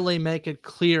don't really make it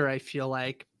clear, I feel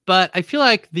like, but I feel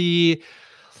like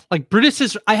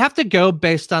Brutus I have to go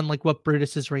based on like what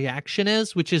Brutus's reaction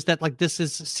is, which is that like this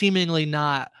is seemingly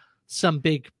not some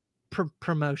big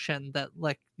promotion that,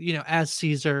 like, you know, as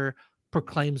Caesar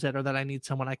proclaims it, or that I need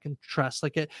someone I can trust.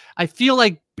 Like I feel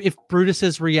like if Brutus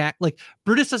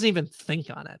doesn't even think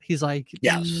on it. He's like,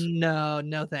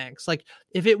 no thanks. Like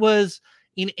if it was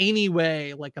in any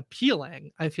way like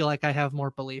appealing, I feel like I have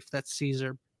more belief that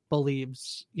Caesar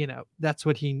believes,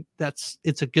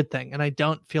 it's a good thing. And I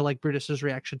don't feel like Brutus's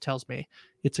reaction tells me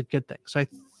it's a good thing. So I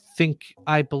think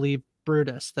I believe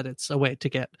Brutus that it's a way to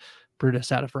get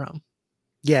Brutus out of Rome.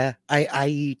 Yeah,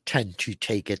 I tend to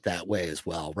take it that way as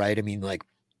well, right? I mean, like,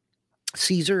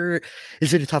 Caesar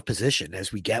is in a tough position,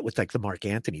 as we get with like the Mark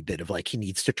Antony bit of like he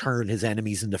needs to turn his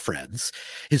enemies into friends.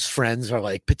 His friends are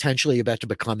like potentially about to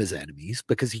become his enemies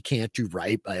because he can't do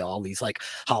right by all these like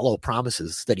hollow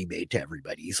promises that he made to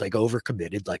everybody. He's like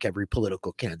overcommitted, like every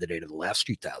political candidate of the last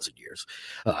 2,000 years,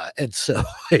 and so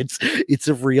it's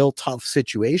a real tough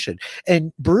situation.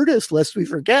 And Brutus, lest we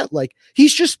forget, like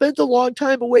he's just spent a long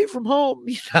time away from home.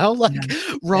 Like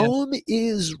Rome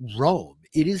is Rome.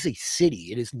 It is a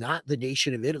city. It is not the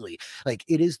nation of Italy. Like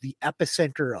it is the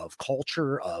epicenter of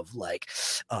culture, of like,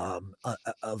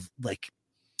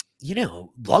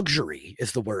 luxury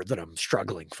is the word that I'm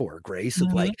struggling for, Grace,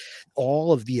 of like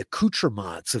all of the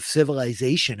accoutrements of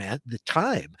civilization at the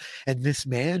time. And this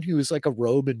man who was like a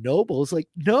Roman noble is like,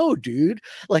 no, dude,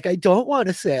 like I don't want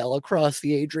to sail across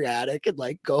the Adriatic and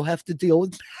like go have to deal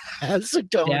with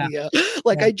Macedonia.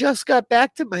 I just got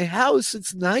back to my house.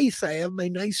 It's nice. I have my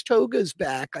nice togas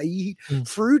back. I eat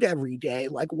fruit every day.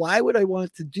 Like, why would I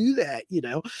want to do that?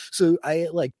 So I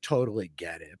like totally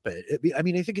get it. But I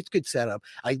mean, I think it's good setup.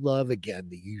 I love, again,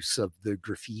 the use of the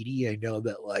graffiti. I know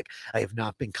that like I have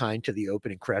not been kind to the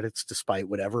opening credits despite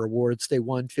whatever awards they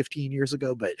won 15 years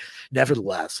ago, but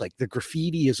nevertheless, like the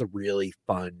graffiti is a really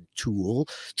fun tool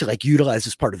to like utilize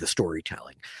as part of the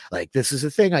storytelling. Like this is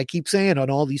a thing I keep saying on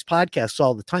all these podcasts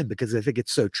all the time because I think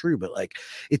it's so true, but like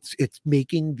it's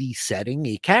making the setting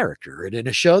a character, and in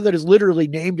a show that is literally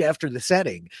named after the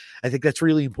setting, I think that's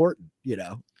really important.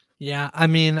 Yeah, I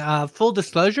mean, full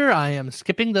disclosure, I am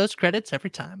skipping those credits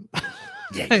every time.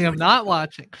 Yeah, I am not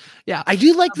watching. Yeah, I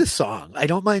do like the song. I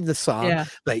don't mind the song,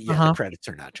 but the credits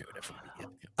are not doing it for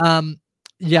me.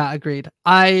 Yeah, agreed.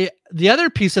 The other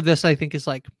piece of this I think is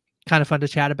like kind of fun to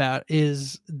chat about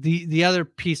is the other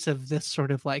piece of this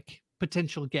sort of like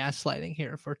potential gaslighting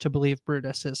here to believe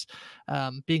Brutus is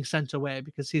being sent away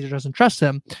because Caesar doesn't trust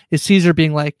him. Is Caesar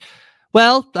being like,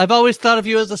 well, I've always thought of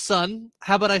you as a son.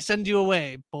 How about I send you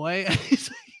away, boy?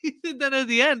 And then at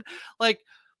the end, like,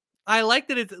 I like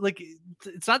that it's like,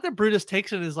 it's not that Brutus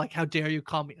takes it as like, how dare you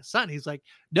call me a son? He's like,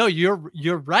 no, you're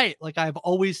right. Like, I've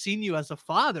always seen you as a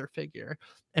father figure,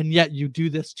 and yet you do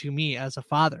this to me as a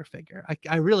father figure.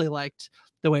 I really liked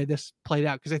the way this played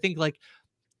out because I think like,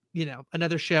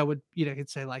 another show would, he'd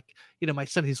say like, my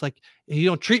son, he's like, you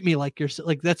don't treat me like you're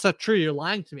like, that's not true. You're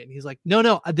lying to me. And he's like,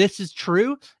 no, this is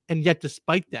true. And yet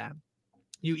despite that,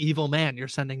 you evil man, you're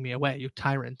sending me away, you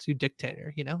tyrant, you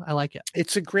dictator, I like it.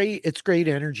 It's great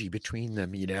energy between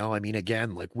them. I mean,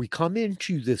 again, like we come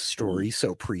into this story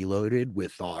so preloaded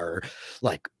with our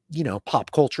like,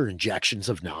 pop culture injections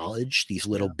of knowledge, these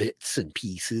little bits and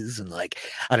pieces. And like,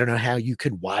 I don't know how you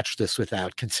could watch this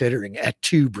without considering et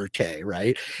tu, Brute,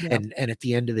 right? Yeah. And at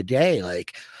the end of the day,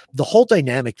 like the whole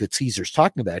dynamic that Caesar's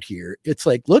talking about here, it's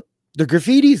like, look, the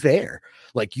graffiti's there.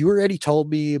 Like you already told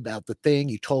me about the thing.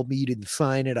 You told me you didn't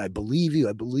sign it. I believe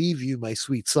you, my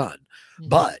sweet son. Mm-hmm.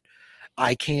 But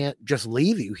I can't just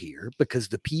leave you here because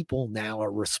the people now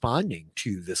are responding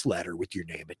to this letter with your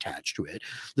name attached to it,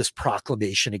 this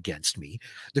proclamation against me,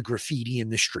 the graffiti in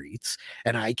the streets,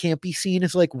 and I can't be seen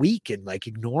as like weak and like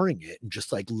ignoring it and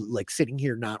just like sitting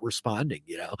here not responding,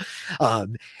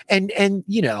 and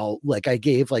like I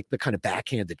gave like the kind of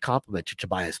backhanded compliment to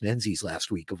Tobias Menzies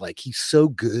last week of like he's so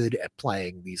good at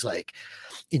playing these like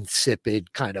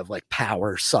insipid kind of like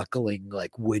power suckling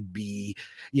like would be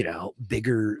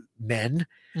bigger men.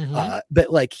 Mm-hmm.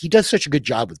 But like he does such a good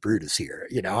job with Brutus here.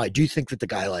 I do think that the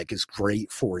guy like is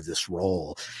great for this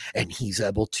role, and he's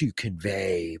able to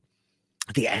convey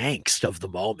the angst of the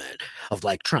moment of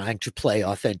like trying to play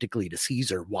authentically to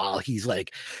Caesar while he's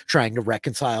like trying to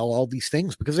reconcile all these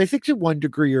things, because I think to one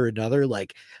degree or another,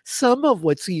 like some of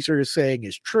what Caesar is saying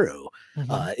is true.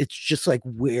 Mm-hmm. It's just like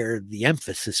where the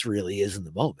emphasis really is in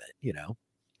the moment,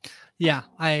 Yeah,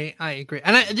 I agree.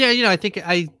 And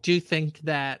I do think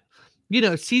that,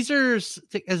 Caesar's,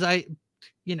 as I,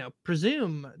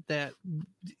 presume that,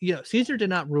 Caesar did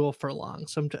not rule for long.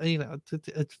 So,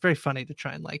 it's very funny to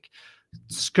try and like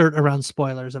skirt around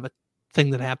spoilers of a thing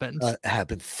that happened.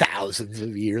 Happened thousands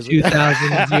of years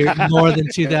 2,000 years, more than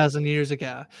 2,000 years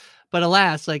ago. But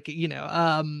alas, like,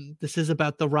 this is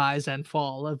about the rise and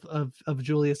fall of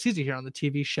Julius Caesar here on the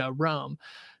TV show Rome.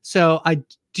 So I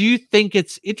do think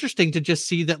it's interesting to just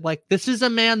see that like this is a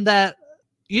man that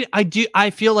I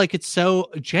feel like it's so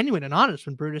genuine and honest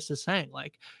when Brutus is saying,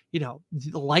 like,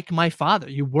 like my father,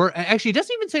 you were. Actually, he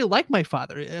doesn't even say like my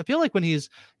father. I feel like when if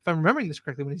I'm remembering this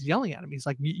correctly, when he's yelling at him, he's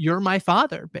like, you're my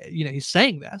father. He's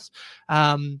saying this.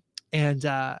 And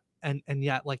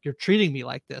yet, like, you're treating me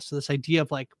like this. So this idea of,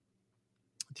 like,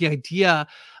 the idea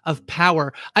of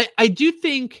power, I don't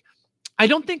think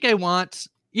I want,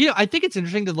 I think it's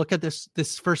interesting to look at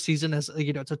this first season as,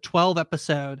 it's a 12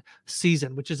 episode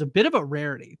season, which is a bit of a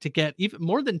rarity. To get even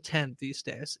more than 10 these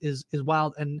days is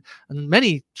wild. And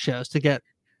many shows to get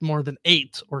more than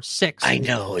 8 or 6. I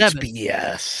know, 7. it's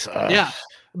BS. Yeah.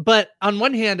 But on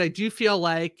one hand, I do feel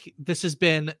like it's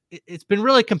been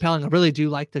really compelling. I really do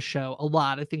like the show a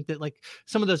lot. I think that, like,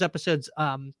 some of those episodes,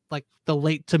 like the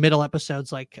late to middle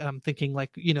episodes, like thinking,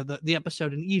 like, the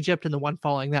episode in Egypt and the one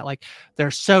following that, like, they're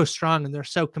so strong and they're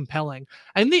so compelling.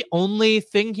 And the only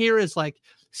thing here is, like,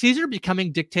 Caesar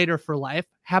becoming dictator for life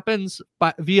happens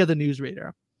via the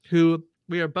newsreader, who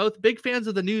we are both big fans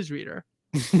of the newsreader.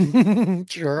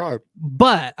 Sure are.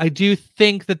 But I do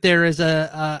think that there is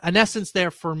an essence there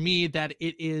for me that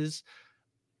it is.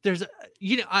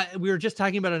 We were just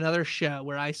talking about another show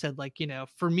where I said, like,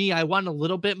 for me, I want a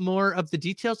little bit more of the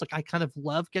details. Like, I kind of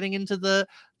love getting into the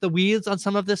weeds on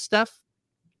some of this stuff,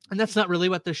 and that's not really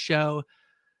what the show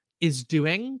is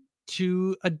doing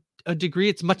to a degree.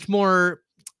 It's much more,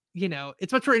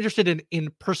 it's much more interested in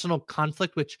personal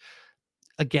conflict, which,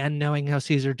 again, knowing how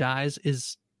Caesar dies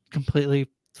is completely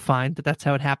fine, that's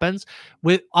how it happens,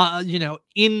 with while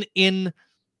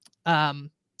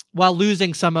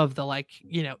losing some of the, like,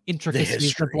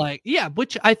 intricacies of, like,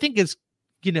 which I think is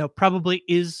probably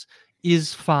is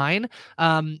fine.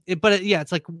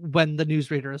 It's like when the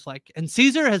newsreader is like, and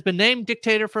Caesar has been named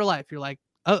dictator for life, you're like,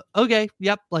 oh, okay,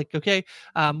 yep, like, okay,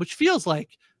 which feels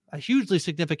like a hugely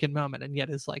significant moment, and yet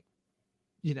is, like,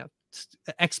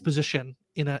 exposition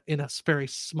in a very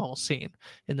small scene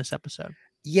in this episode.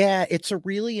 Yeah, it's a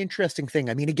really interesting thing.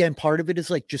 I mean, again, part of it is,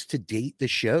 like, just to date the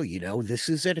show, this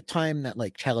is at a time that,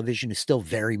 like, television is still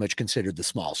very much considered the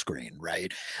small screen,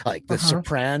 right? Like, The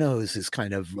Sopranos is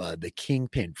kind of the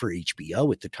kingpin for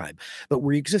HBO at the time, but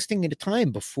we're existing at a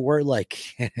time before, like,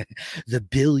 the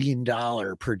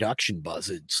billion-dollar production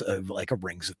budgets of, like, a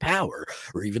Rings of Power,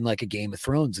 or even, like, a Game of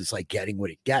Thrones is, like, getting what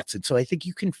it gets. And so I think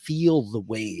you can feel the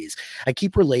ways. I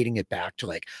keep relating it back to,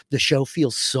 like, the show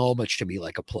feels so much to me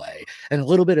like a play, and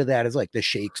a little bit of that is, like, the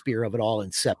Shakespeare of it all,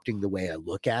 incepting the way I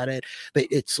look at it. But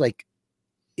it's like,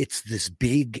 it's this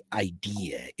big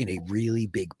idea in a really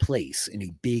big place, in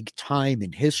a big time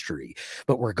in history,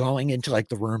 but we're going into, like,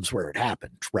 the rooms where it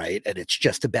happened, right? And it's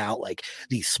just about, like,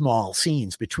 these small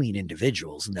scenes between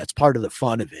individuals, and that's part of the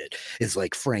fun of it, is,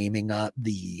 like, framing up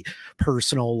the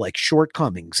personal, like,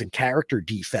 shortcomings and character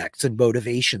defects and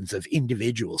motivations of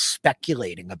individuals,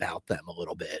 speculating about them a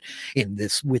little bit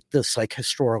with this, like,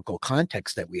 historical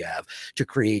context that we have to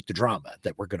create the drama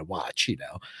that we're going to watch,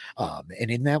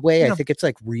 and in that way, I think it's,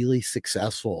 like, really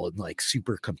successful and, like,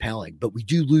 super compelling. But we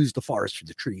do lose the forest for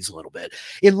the trees a little bit.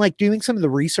 In, like, doing some of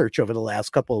the research over the last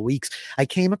couple of weeks, I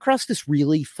came across this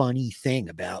really funny thing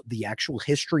about the actual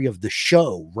history of the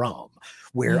show Rome,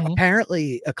 where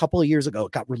apparently a couple of years ago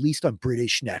it got released on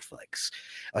British Netflix.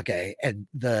 Okay. And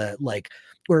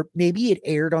or maybe it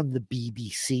aired on the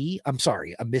BBC. I'm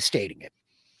sorry, I'm misstating it.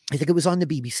 I think it was on the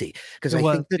BBC, because I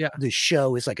think that the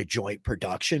show is, like, a joint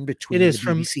production between the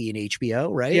BBC and HBO,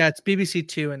 right? Yeah, it's BBC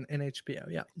Two and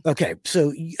HBO. Yeah. Okay,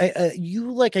 so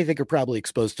you, like, I think are probably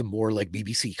exposed to more, like,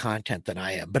 BBC content than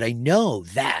I am, but I know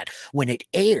that when it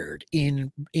aired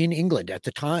in England at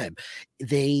the time,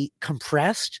 they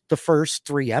compressed the first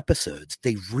 3 episodes.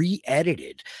 They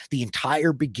re-edited the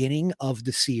entire beginning of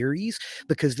the series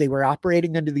because they were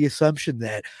operating under the assumption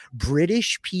that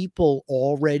British people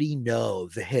already know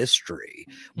the history.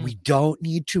 We don't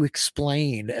need to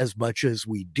explain as much as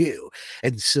we do.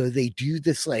 And so they do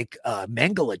this, like,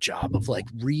 Mengele job of, like,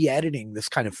 re-editing this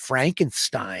kind of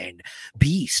Frankenstein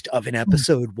beast of an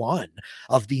episode 1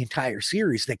 of the entire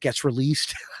series that gets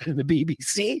released in the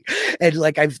BBC. And,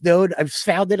 like, I've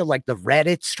found it in, like, the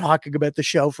Reddits talking about the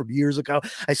show from years ago.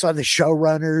 I saw the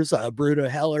showrunners, Bruno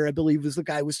Heller, I believe, was the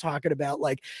guy was talking about,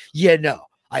 like,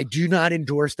 I do not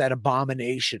endorse that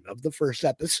abomination of the first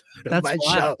episode of my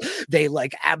show. They,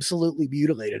 like, absolutely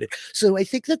mutilated it. So I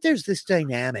think that there's this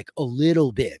dynamic a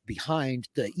little bit behind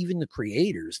even the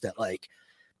creators that, like,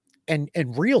 And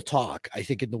real talk, I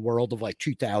think in the world of like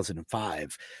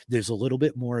 2005, there's a little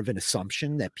bit more of an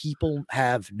assumption that people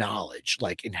have knowledge,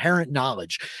 like inherent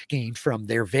knowledge gained from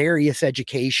their various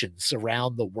educations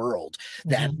around the world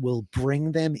that will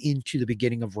bring them into the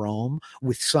beginning of Rome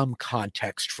with some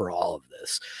context for all of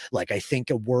this. Like, I think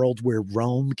a world where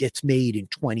Rome gets made in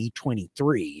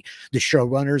 2023, the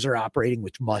showrunners are operating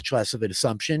with much less of an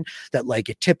assumption that like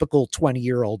a typical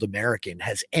 20-year-old American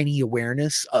has any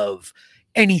awareness of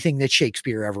anything that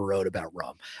Shakespeare ever wrote about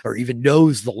Rome, or even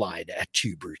knows the line "Et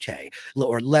tu, Brute,"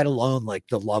 or let alone like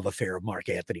the love affair of Mark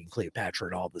Antony and Cleopatra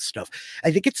and all this stuff.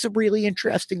 I think it's a really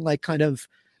interesting, like, kind of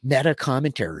meta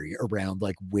commentary around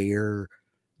like where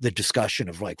the discussion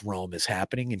of like Rome is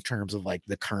happening in terms of like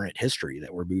the current history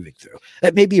that we're moving through.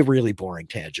 That may be a really boring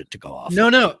tangent to go off.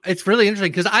 No, it's really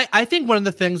interesting because I think one of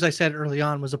the things I said early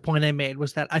on was a point I made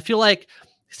was that I feel like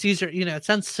Caesar, it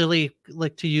sounds silly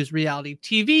like to use reality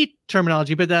TV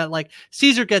terminology, but that like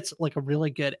Caesar gets like a really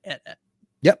good edit.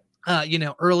 Yep.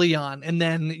 Early on. And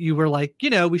then you were like,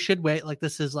 we should wait. Like,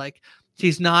 this is like,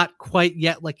 he's not quite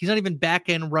yet, like, he's not even back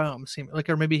in Rome. Like,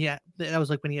 or maybe that was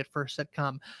like when he had first had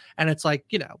come. And it's like,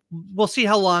 we'll see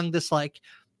how long this, like,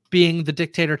 being the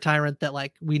dictator tyrant that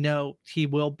like we know he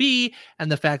will be,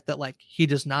 and the fact that like he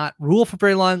does not rule for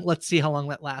very long. Let's see how long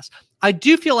that lasts. I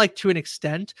do feel like to an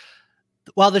extent,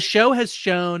 while the show has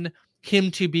shown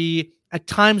him to be at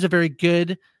times a very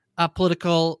good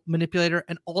political manipulator,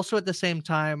 and also at the same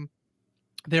time,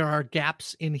 there are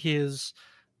gaps in his,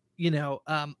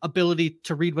 ability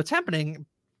to read what's happening,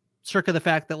 circa the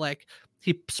fact that like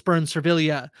he spurns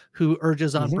Servilia, who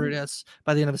urges on Brutus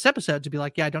by the end of this episode to be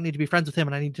like, yeah, I don't need to be friends with him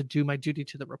and I need to do my duty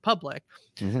to the Republic.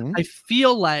 I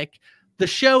feel like the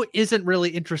show isn't really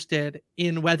interested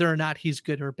in whether or not he's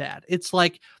good or bad. It's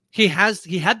like he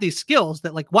had these skills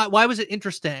that like, why was it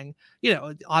interesting?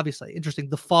 Obviously interesting.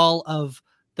 The fall of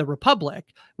the Republic,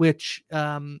 which,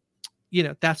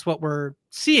 that's what we're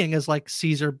seeing is like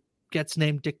Caesar gets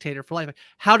named dictator for life. Like,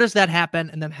 how does that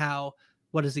happen? And then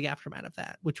what is the aftermath of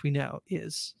that? Which we know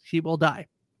is he will die.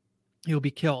 He will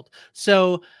be killed.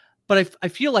 So, but I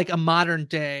feel like a modern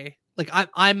day, like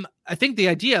I think the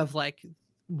idea of like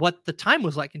what the time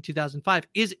was like in 2005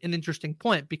 is an interesting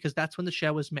point because that's when the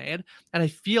show was made. And I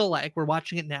feel like we're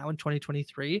watching it now in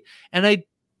 2023. And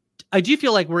I do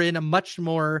feel like we're in a much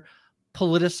more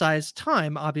politicized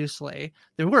time, obviously,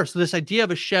 than we were. So this idea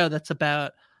of a show that's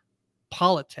about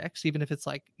politics, even if it's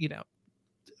like,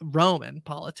 Roman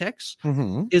politics,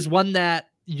 is one that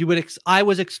you would, I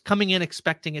was coming in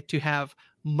expecting it to have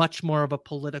much more of a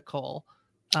political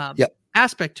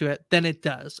aspect to it than it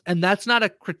does. And that's not a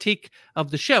critique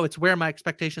of the show. It's where my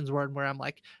expectations were and where I'm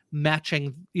like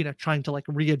matching, trying to like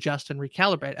readjust and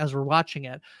recalibrate as we're watching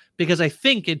it. Because I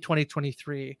think in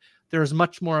 2023, there's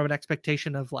much more of an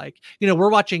expectation of like,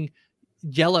 we're watching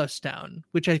Yellowstone,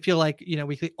 which I feel like,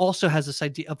 we also has this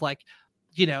idea of like,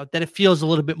 that it feels a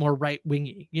little bit more right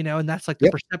wingy, and that's like the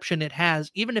perception it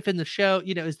has, even if in the show,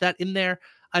 is that in there?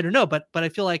 I don't know. But I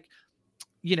feel like,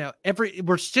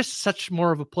 we're just such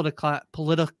more of a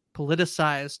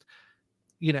politicized,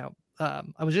 I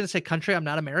was going to say country. I'm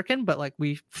not American, but like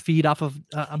we feed off of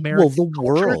American. Well, the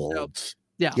culture, world. So,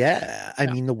 I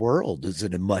mean, the world is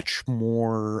in a much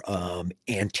more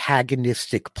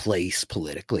antagonistic place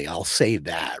politically. I'll say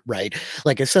that, right?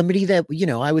 Like, as somebody that,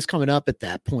 I was coming up at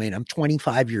that point, I'm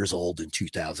 25 years old in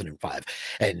 2005,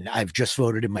 and I've just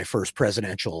voted in my first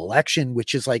presidential election,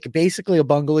 which is like basically a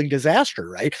bungling disaster,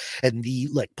 right? And the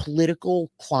like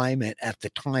political climate at the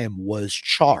time was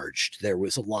charged. There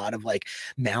was a lot of like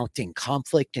mounting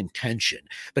conflict and tension.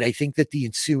 But I think that the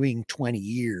ensuing 20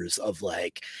 years of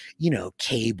like,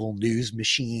 cable news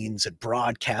machines and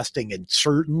broadcasting, and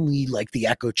certainly like the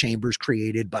echo chambers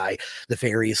created by the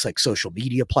various like social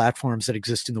media platforms that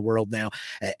exist in the world now,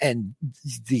 and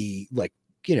the like,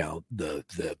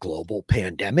 the global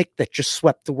pandemic that just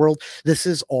swept the world. This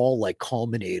is all like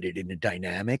culminated in a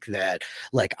dynamic that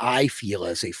like I feel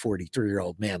as a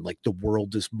 43-year-old man, like the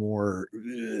world is more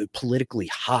politically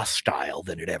hostile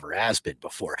than it ever has been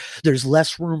before. There's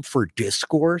less room for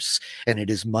discourse, and it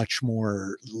is much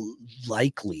more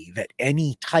likely that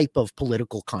any type of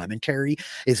political commentary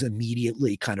is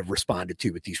immediately kind of responded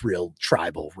to with these real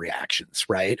tribal reactions,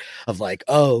 right? Of like,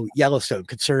 oh, Yellowstone,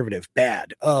 conservative,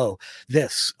 bad. Oh,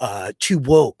 this too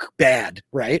woke, bad,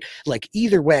 right? Like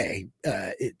either way,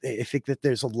 I think that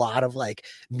there's a lot of like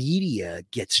media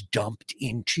gets dumped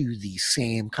into the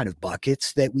same kind of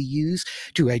buckets that we use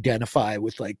to identify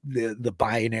with like the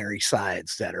binary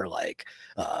sides that are like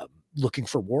looking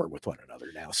for war with one another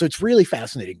now. So it's really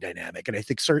fascinating dynamic. And I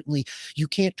think certainly you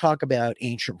can't talk about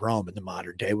ancient Rome in the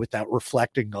modern day without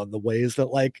reflecting on the ways that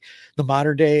like the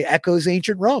modern day echoes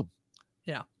ancient Rome.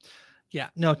 Yeah. Yeah.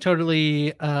 No,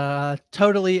 totally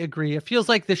agree. It feels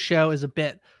like this show is a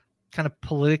bit kind of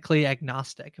politically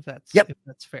agnostic, if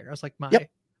that's fair. It's like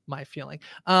my feeling.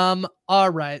 All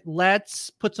right, let's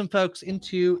put some folks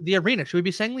into the arena. Should we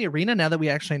be saying the arena now that we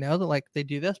actually know that like they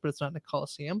do this, but it's not in a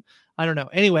Coliseum? I don't know.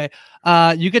 Anyway,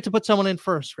 you get to put someone in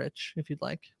first, Rich, if you'd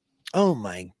like. Oh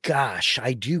my gosh,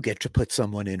 I do get to put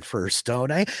someone in first, don't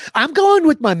I? I'm going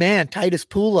with my man, Titus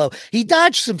Pulo. He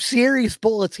dodged some serious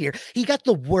bullets here. He got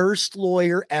the worst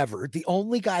lawyer ever, the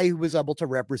only guy who was able to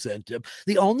represent him.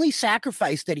 The only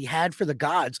sacrifice that he had for the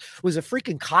gods was a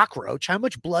freaking cockroach. How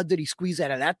much blood did he squeeze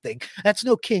out of that thing? That's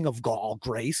no king of Gaul,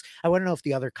 Grace. I want to know if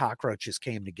the other cockroaches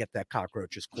came to get that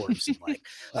cockroach's corpse and like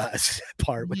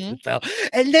part with it though.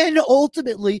 And then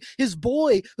ultimately, his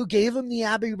boy who gave him the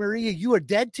Ave Maria, you are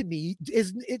dead to me,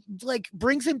 it like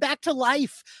brings him back to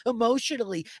life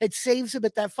emotionally. It saves him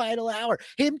at that final hour.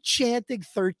 Him chanting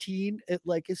 13, it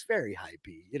like is very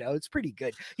hypey. You know, it's pretty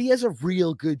good. He has a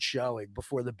real good showing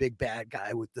before the big bad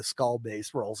guy with the skull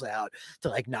base rolls out to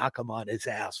like knock him on his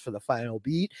ass for the final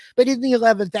beat. But in the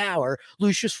 11th hour,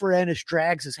 Lucius Forenus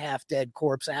drags his half-dead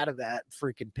corpse out of that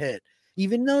freaking pit,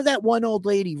 even though that one old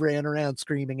lady ran around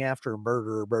screaming after a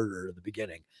murderer at the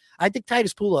beginning. I think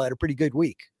Titus Pulo had a pretty good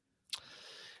week.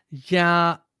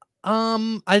 Yeah,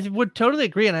 I would totally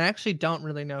agree, and I actually don't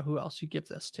really know who else you give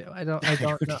this to. I don't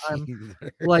know. I'm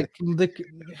like,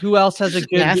 who else has a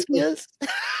good?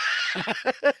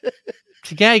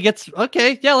 Yeah, he gets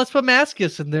okay. Yeah, let's put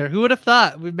Mascius in there. Who would have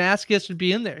thought Mascius would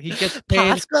be in there? He gets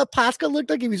paid. Pasca looked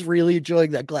like he was really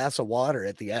enjoying that glass of water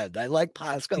at the end. I like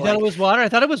Pasca. You thought it was water? I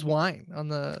thought it was wine on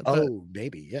the.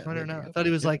 Maybe. Yeah. I don't know. I thought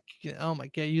he was like, oh my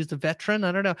god, he used a veteran.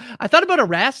 I don't know. I thought about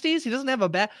Erastes. He doesn't have a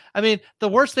bad. I mean, the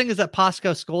worst thing is that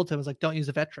Pasca scolded him. Was like, don't use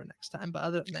a veteran next time. But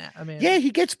other than that, I mean, yeah, he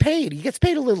gets paid. He gets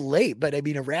paid a little late, but I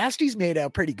mean, Erastes made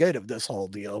out pretty good of this whole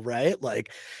deal, right?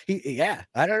 Like, I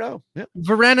don't know. Yeah.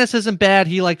 Varenus isn't bad.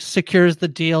 He like secures the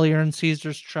deal, he earns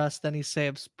Caesar's trust, then he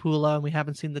saves Pulo, and we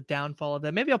haven't seen the downfall of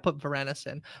that. Maybe I'll put Varenus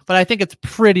in, but I think it's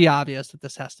pretty obvious that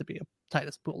this has to be a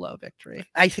Titus Pulo victory.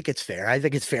 I think it's fair.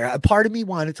 A part of me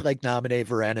wanted to like nominate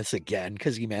Varenus again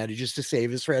because he manages to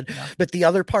save his friend, but the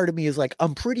other part of me is like,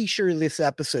 I'm pretty sure this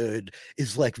episode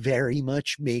is like very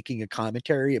much making a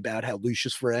commentary about how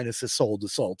Lucius Varenus has sold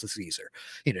his soul to Caesar.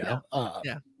 You know,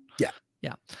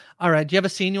 yeah. All right. Do you have a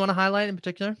scene you want to highlight in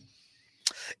particular?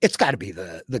 It's got to be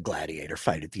the gladiator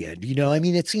fight at the end. You know, I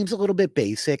mean, it seems a little bit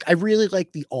basic. I really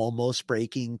like the almost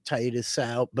breaking Titus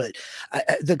out, but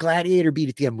the gladiator beat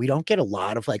at the end, we don't get a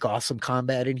lot of like awesome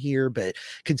combat in here, but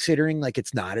considering like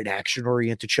it's not an action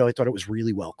oriented show, I thought it was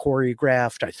really well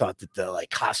choreographed. I thought that the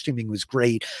like costuming was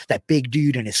great. That big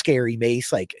dude in a scary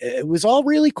mace, like it was all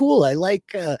really cool. I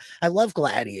love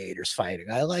gladiators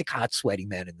fighting. I like hot, sweaty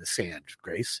men in the sand,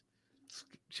 Grace.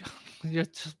 You're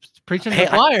preaching to the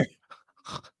choir.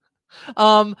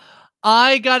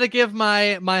 I gotta give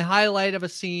my highlight of a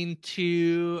scene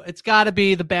to, it's gotta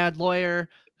be the bad lawyer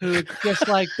who just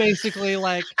like basically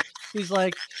like he's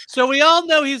like, so we all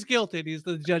know he's guilty.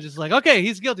 The judge is like, okay,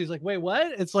 he's guilty. He's like, wait,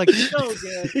 what? It's like so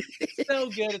good. It's so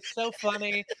good. It's so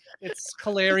funny. It's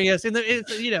hilarious. And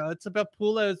it's, you know, it's about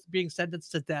Pulo being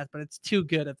sentenced to death, but it's too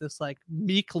good at this like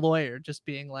meek lawyer just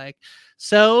being like,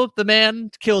 so the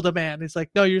man killed a man. He's like,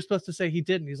 no, you're supposed to say he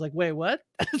didn't. He's like, wait, what?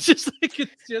 It's just like,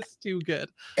 it's just too good.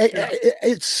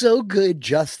 It's so good.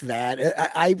 Just that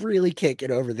I really can't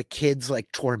get over the kids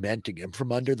like tormenting him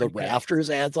from under the rafters.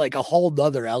 Adds like a whole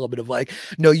nother element of like,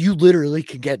 no, you literally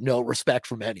can get no respect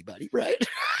from anybody, right?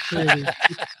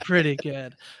 Pretty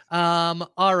good.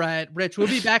 All right, Rich, we'll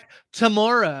be back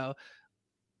tomorrow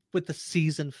with the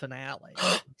season finale.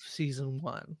 Season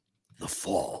 1. The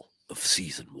fall of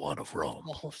season 1 of Rome.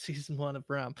 Season 1 of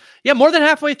Rome. Yeah, more than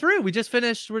halfway through. We just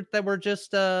finished. We're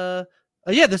just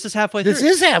this is halfway through. This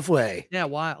is halfway. Yeah,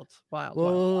 wild.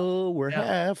 Whoa, we're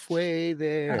halfway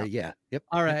there. Yeah. Yep.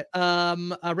 All right.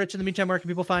 Rich, in the meantime, where can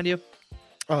people find you?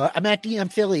 I'm at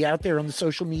DM Philly out there on the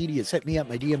social medias. Hit me up.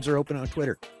 My DMs are open on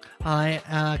Twitter.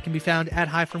 I can be found at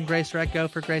Hi From Grace or at Go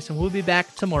For Grace, and we'll be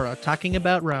back tomorrow talking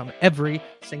about Rome every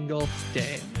single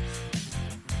day.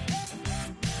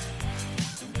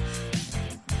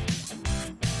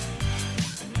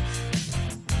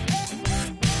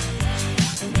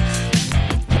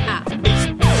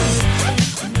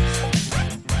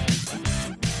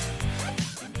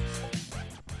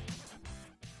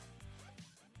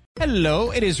 Hello,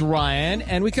 it is Ryan,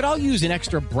 and we could all use an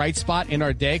extra bright spot in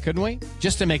our day, couldn't we?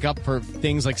 Just to make up for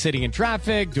things like sitting in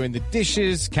traffic, doing the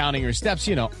dishes, counting your steps,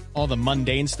 you know, all the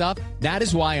mundane stuff. That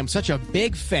is why I'm such a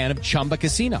big fan of Chumba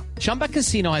Casino. Chumba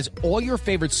Casino has all your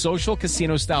favorite social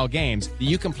casino-style games that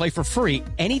you can play for free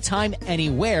anytime,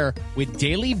 anywhere with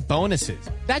daily bonuses.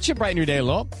 That should brighten your day a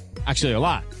little. Actually, a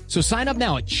lot. So sign up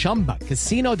now at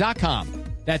ChumbaCasino.com.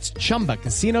 That's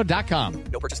ChumbaCasino.com.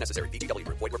 No purchase necessary. VGW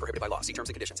Group. Void where prohibited by law. See terms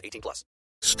and conditions. 18+.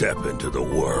 Step into the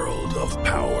world of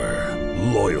power,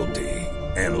 loyalty,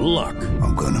 and luck.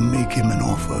 I'm gonna make him an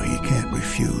offer he can't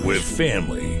refuse. With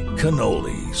family,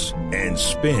 cannolis, and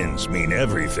spins mean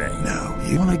everything. Now,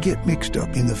 you wanna get mixed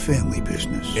up in the family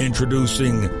business.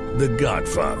 Introducing The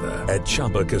Godfather at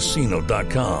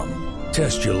ChumbaCasino.com.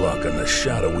 Test your luck in the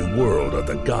shadowy world of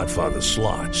The Godfather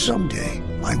slot. Someday,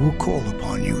 I will call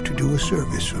upon you to do a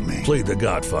service for me. Play The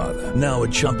Godfather now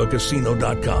at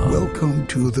ChumbaCasino.com. Welcome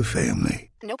to the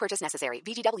family. No purchase necessary.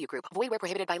 VGW Group. Void where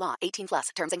prohibited by law.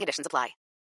 18+. Terms and conditions apply.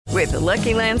 With the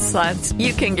Lucky Land Slots,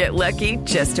 you can get lucky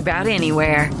just about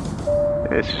anywhere.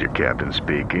 This is your captain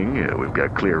speaking. We've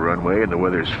got clear runway and the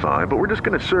weather's fine, but we're just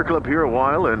going to circle up here a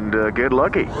while and get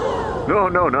lucky. No,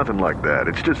 nothing like that.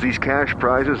 It's just these cash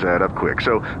prizes add up quick.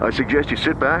 So I suggest you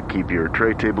sit back, keep your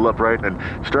tray table upright, and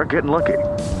start getting lucky.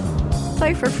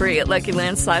 Play for free at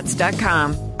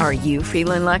LuckyLandSlots.com. Are you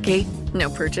feeling lucky? No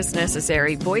purchase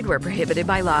necessary. Void where prohibited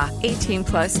by law.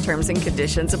 18+ terms and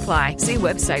conditions apply. See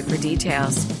website for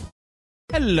details.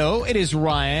 Hello, it is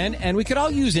Ryan, and we could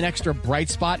all use an extra bright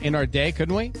spot in our day,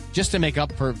 couldn't we? Just to make up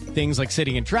for things like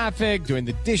sitting in traffic, doing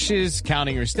the dishes,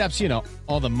 counting your steps, you know,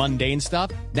 all the mundane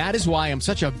stuff. That is why I'm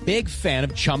such a big fan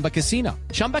of Chumba Casino.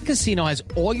 Chumba Casino has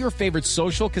all your favorite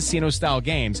social casino-style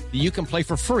games that you can play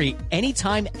for free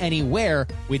anytime, anywhere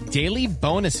with daily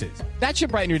bonuses. That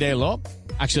should brighten your day a little.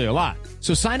 Actually, a lot.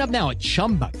 So sign up now at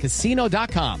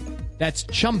ChumbaCasino.com. That's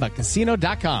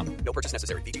ChumbaCasino.com. No purchase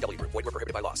necessary. VGW Group. Void where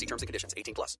prohibited by law. See terms and conditions.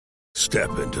 18+.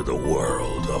 Step into the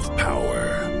world of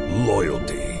power,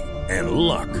 loyalty, and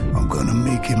luck. I'm gonna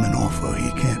make him an offer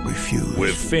he can't refuse.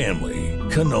 With family,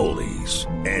 cannolis,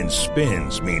 and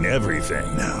spins mean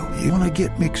everything. Now, you wanna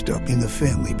get mixed up in the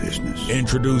family business.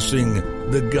 Introducing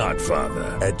The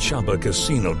Godfather at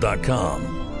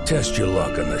ChumbaCasino.com. Test your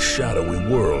luck in the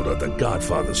shadowy world of The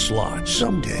Godfather slot.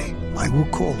 Someday, I will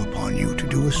call upon you to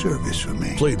do a service for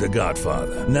me. Play The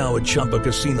Godfather now at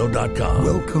ChumbaCasino.com.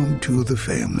 Welcome to the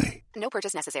family. No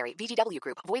purchase necessary. VGW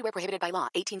Group. Void where prohibited by law.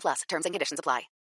 18+. Terms and conditions apply.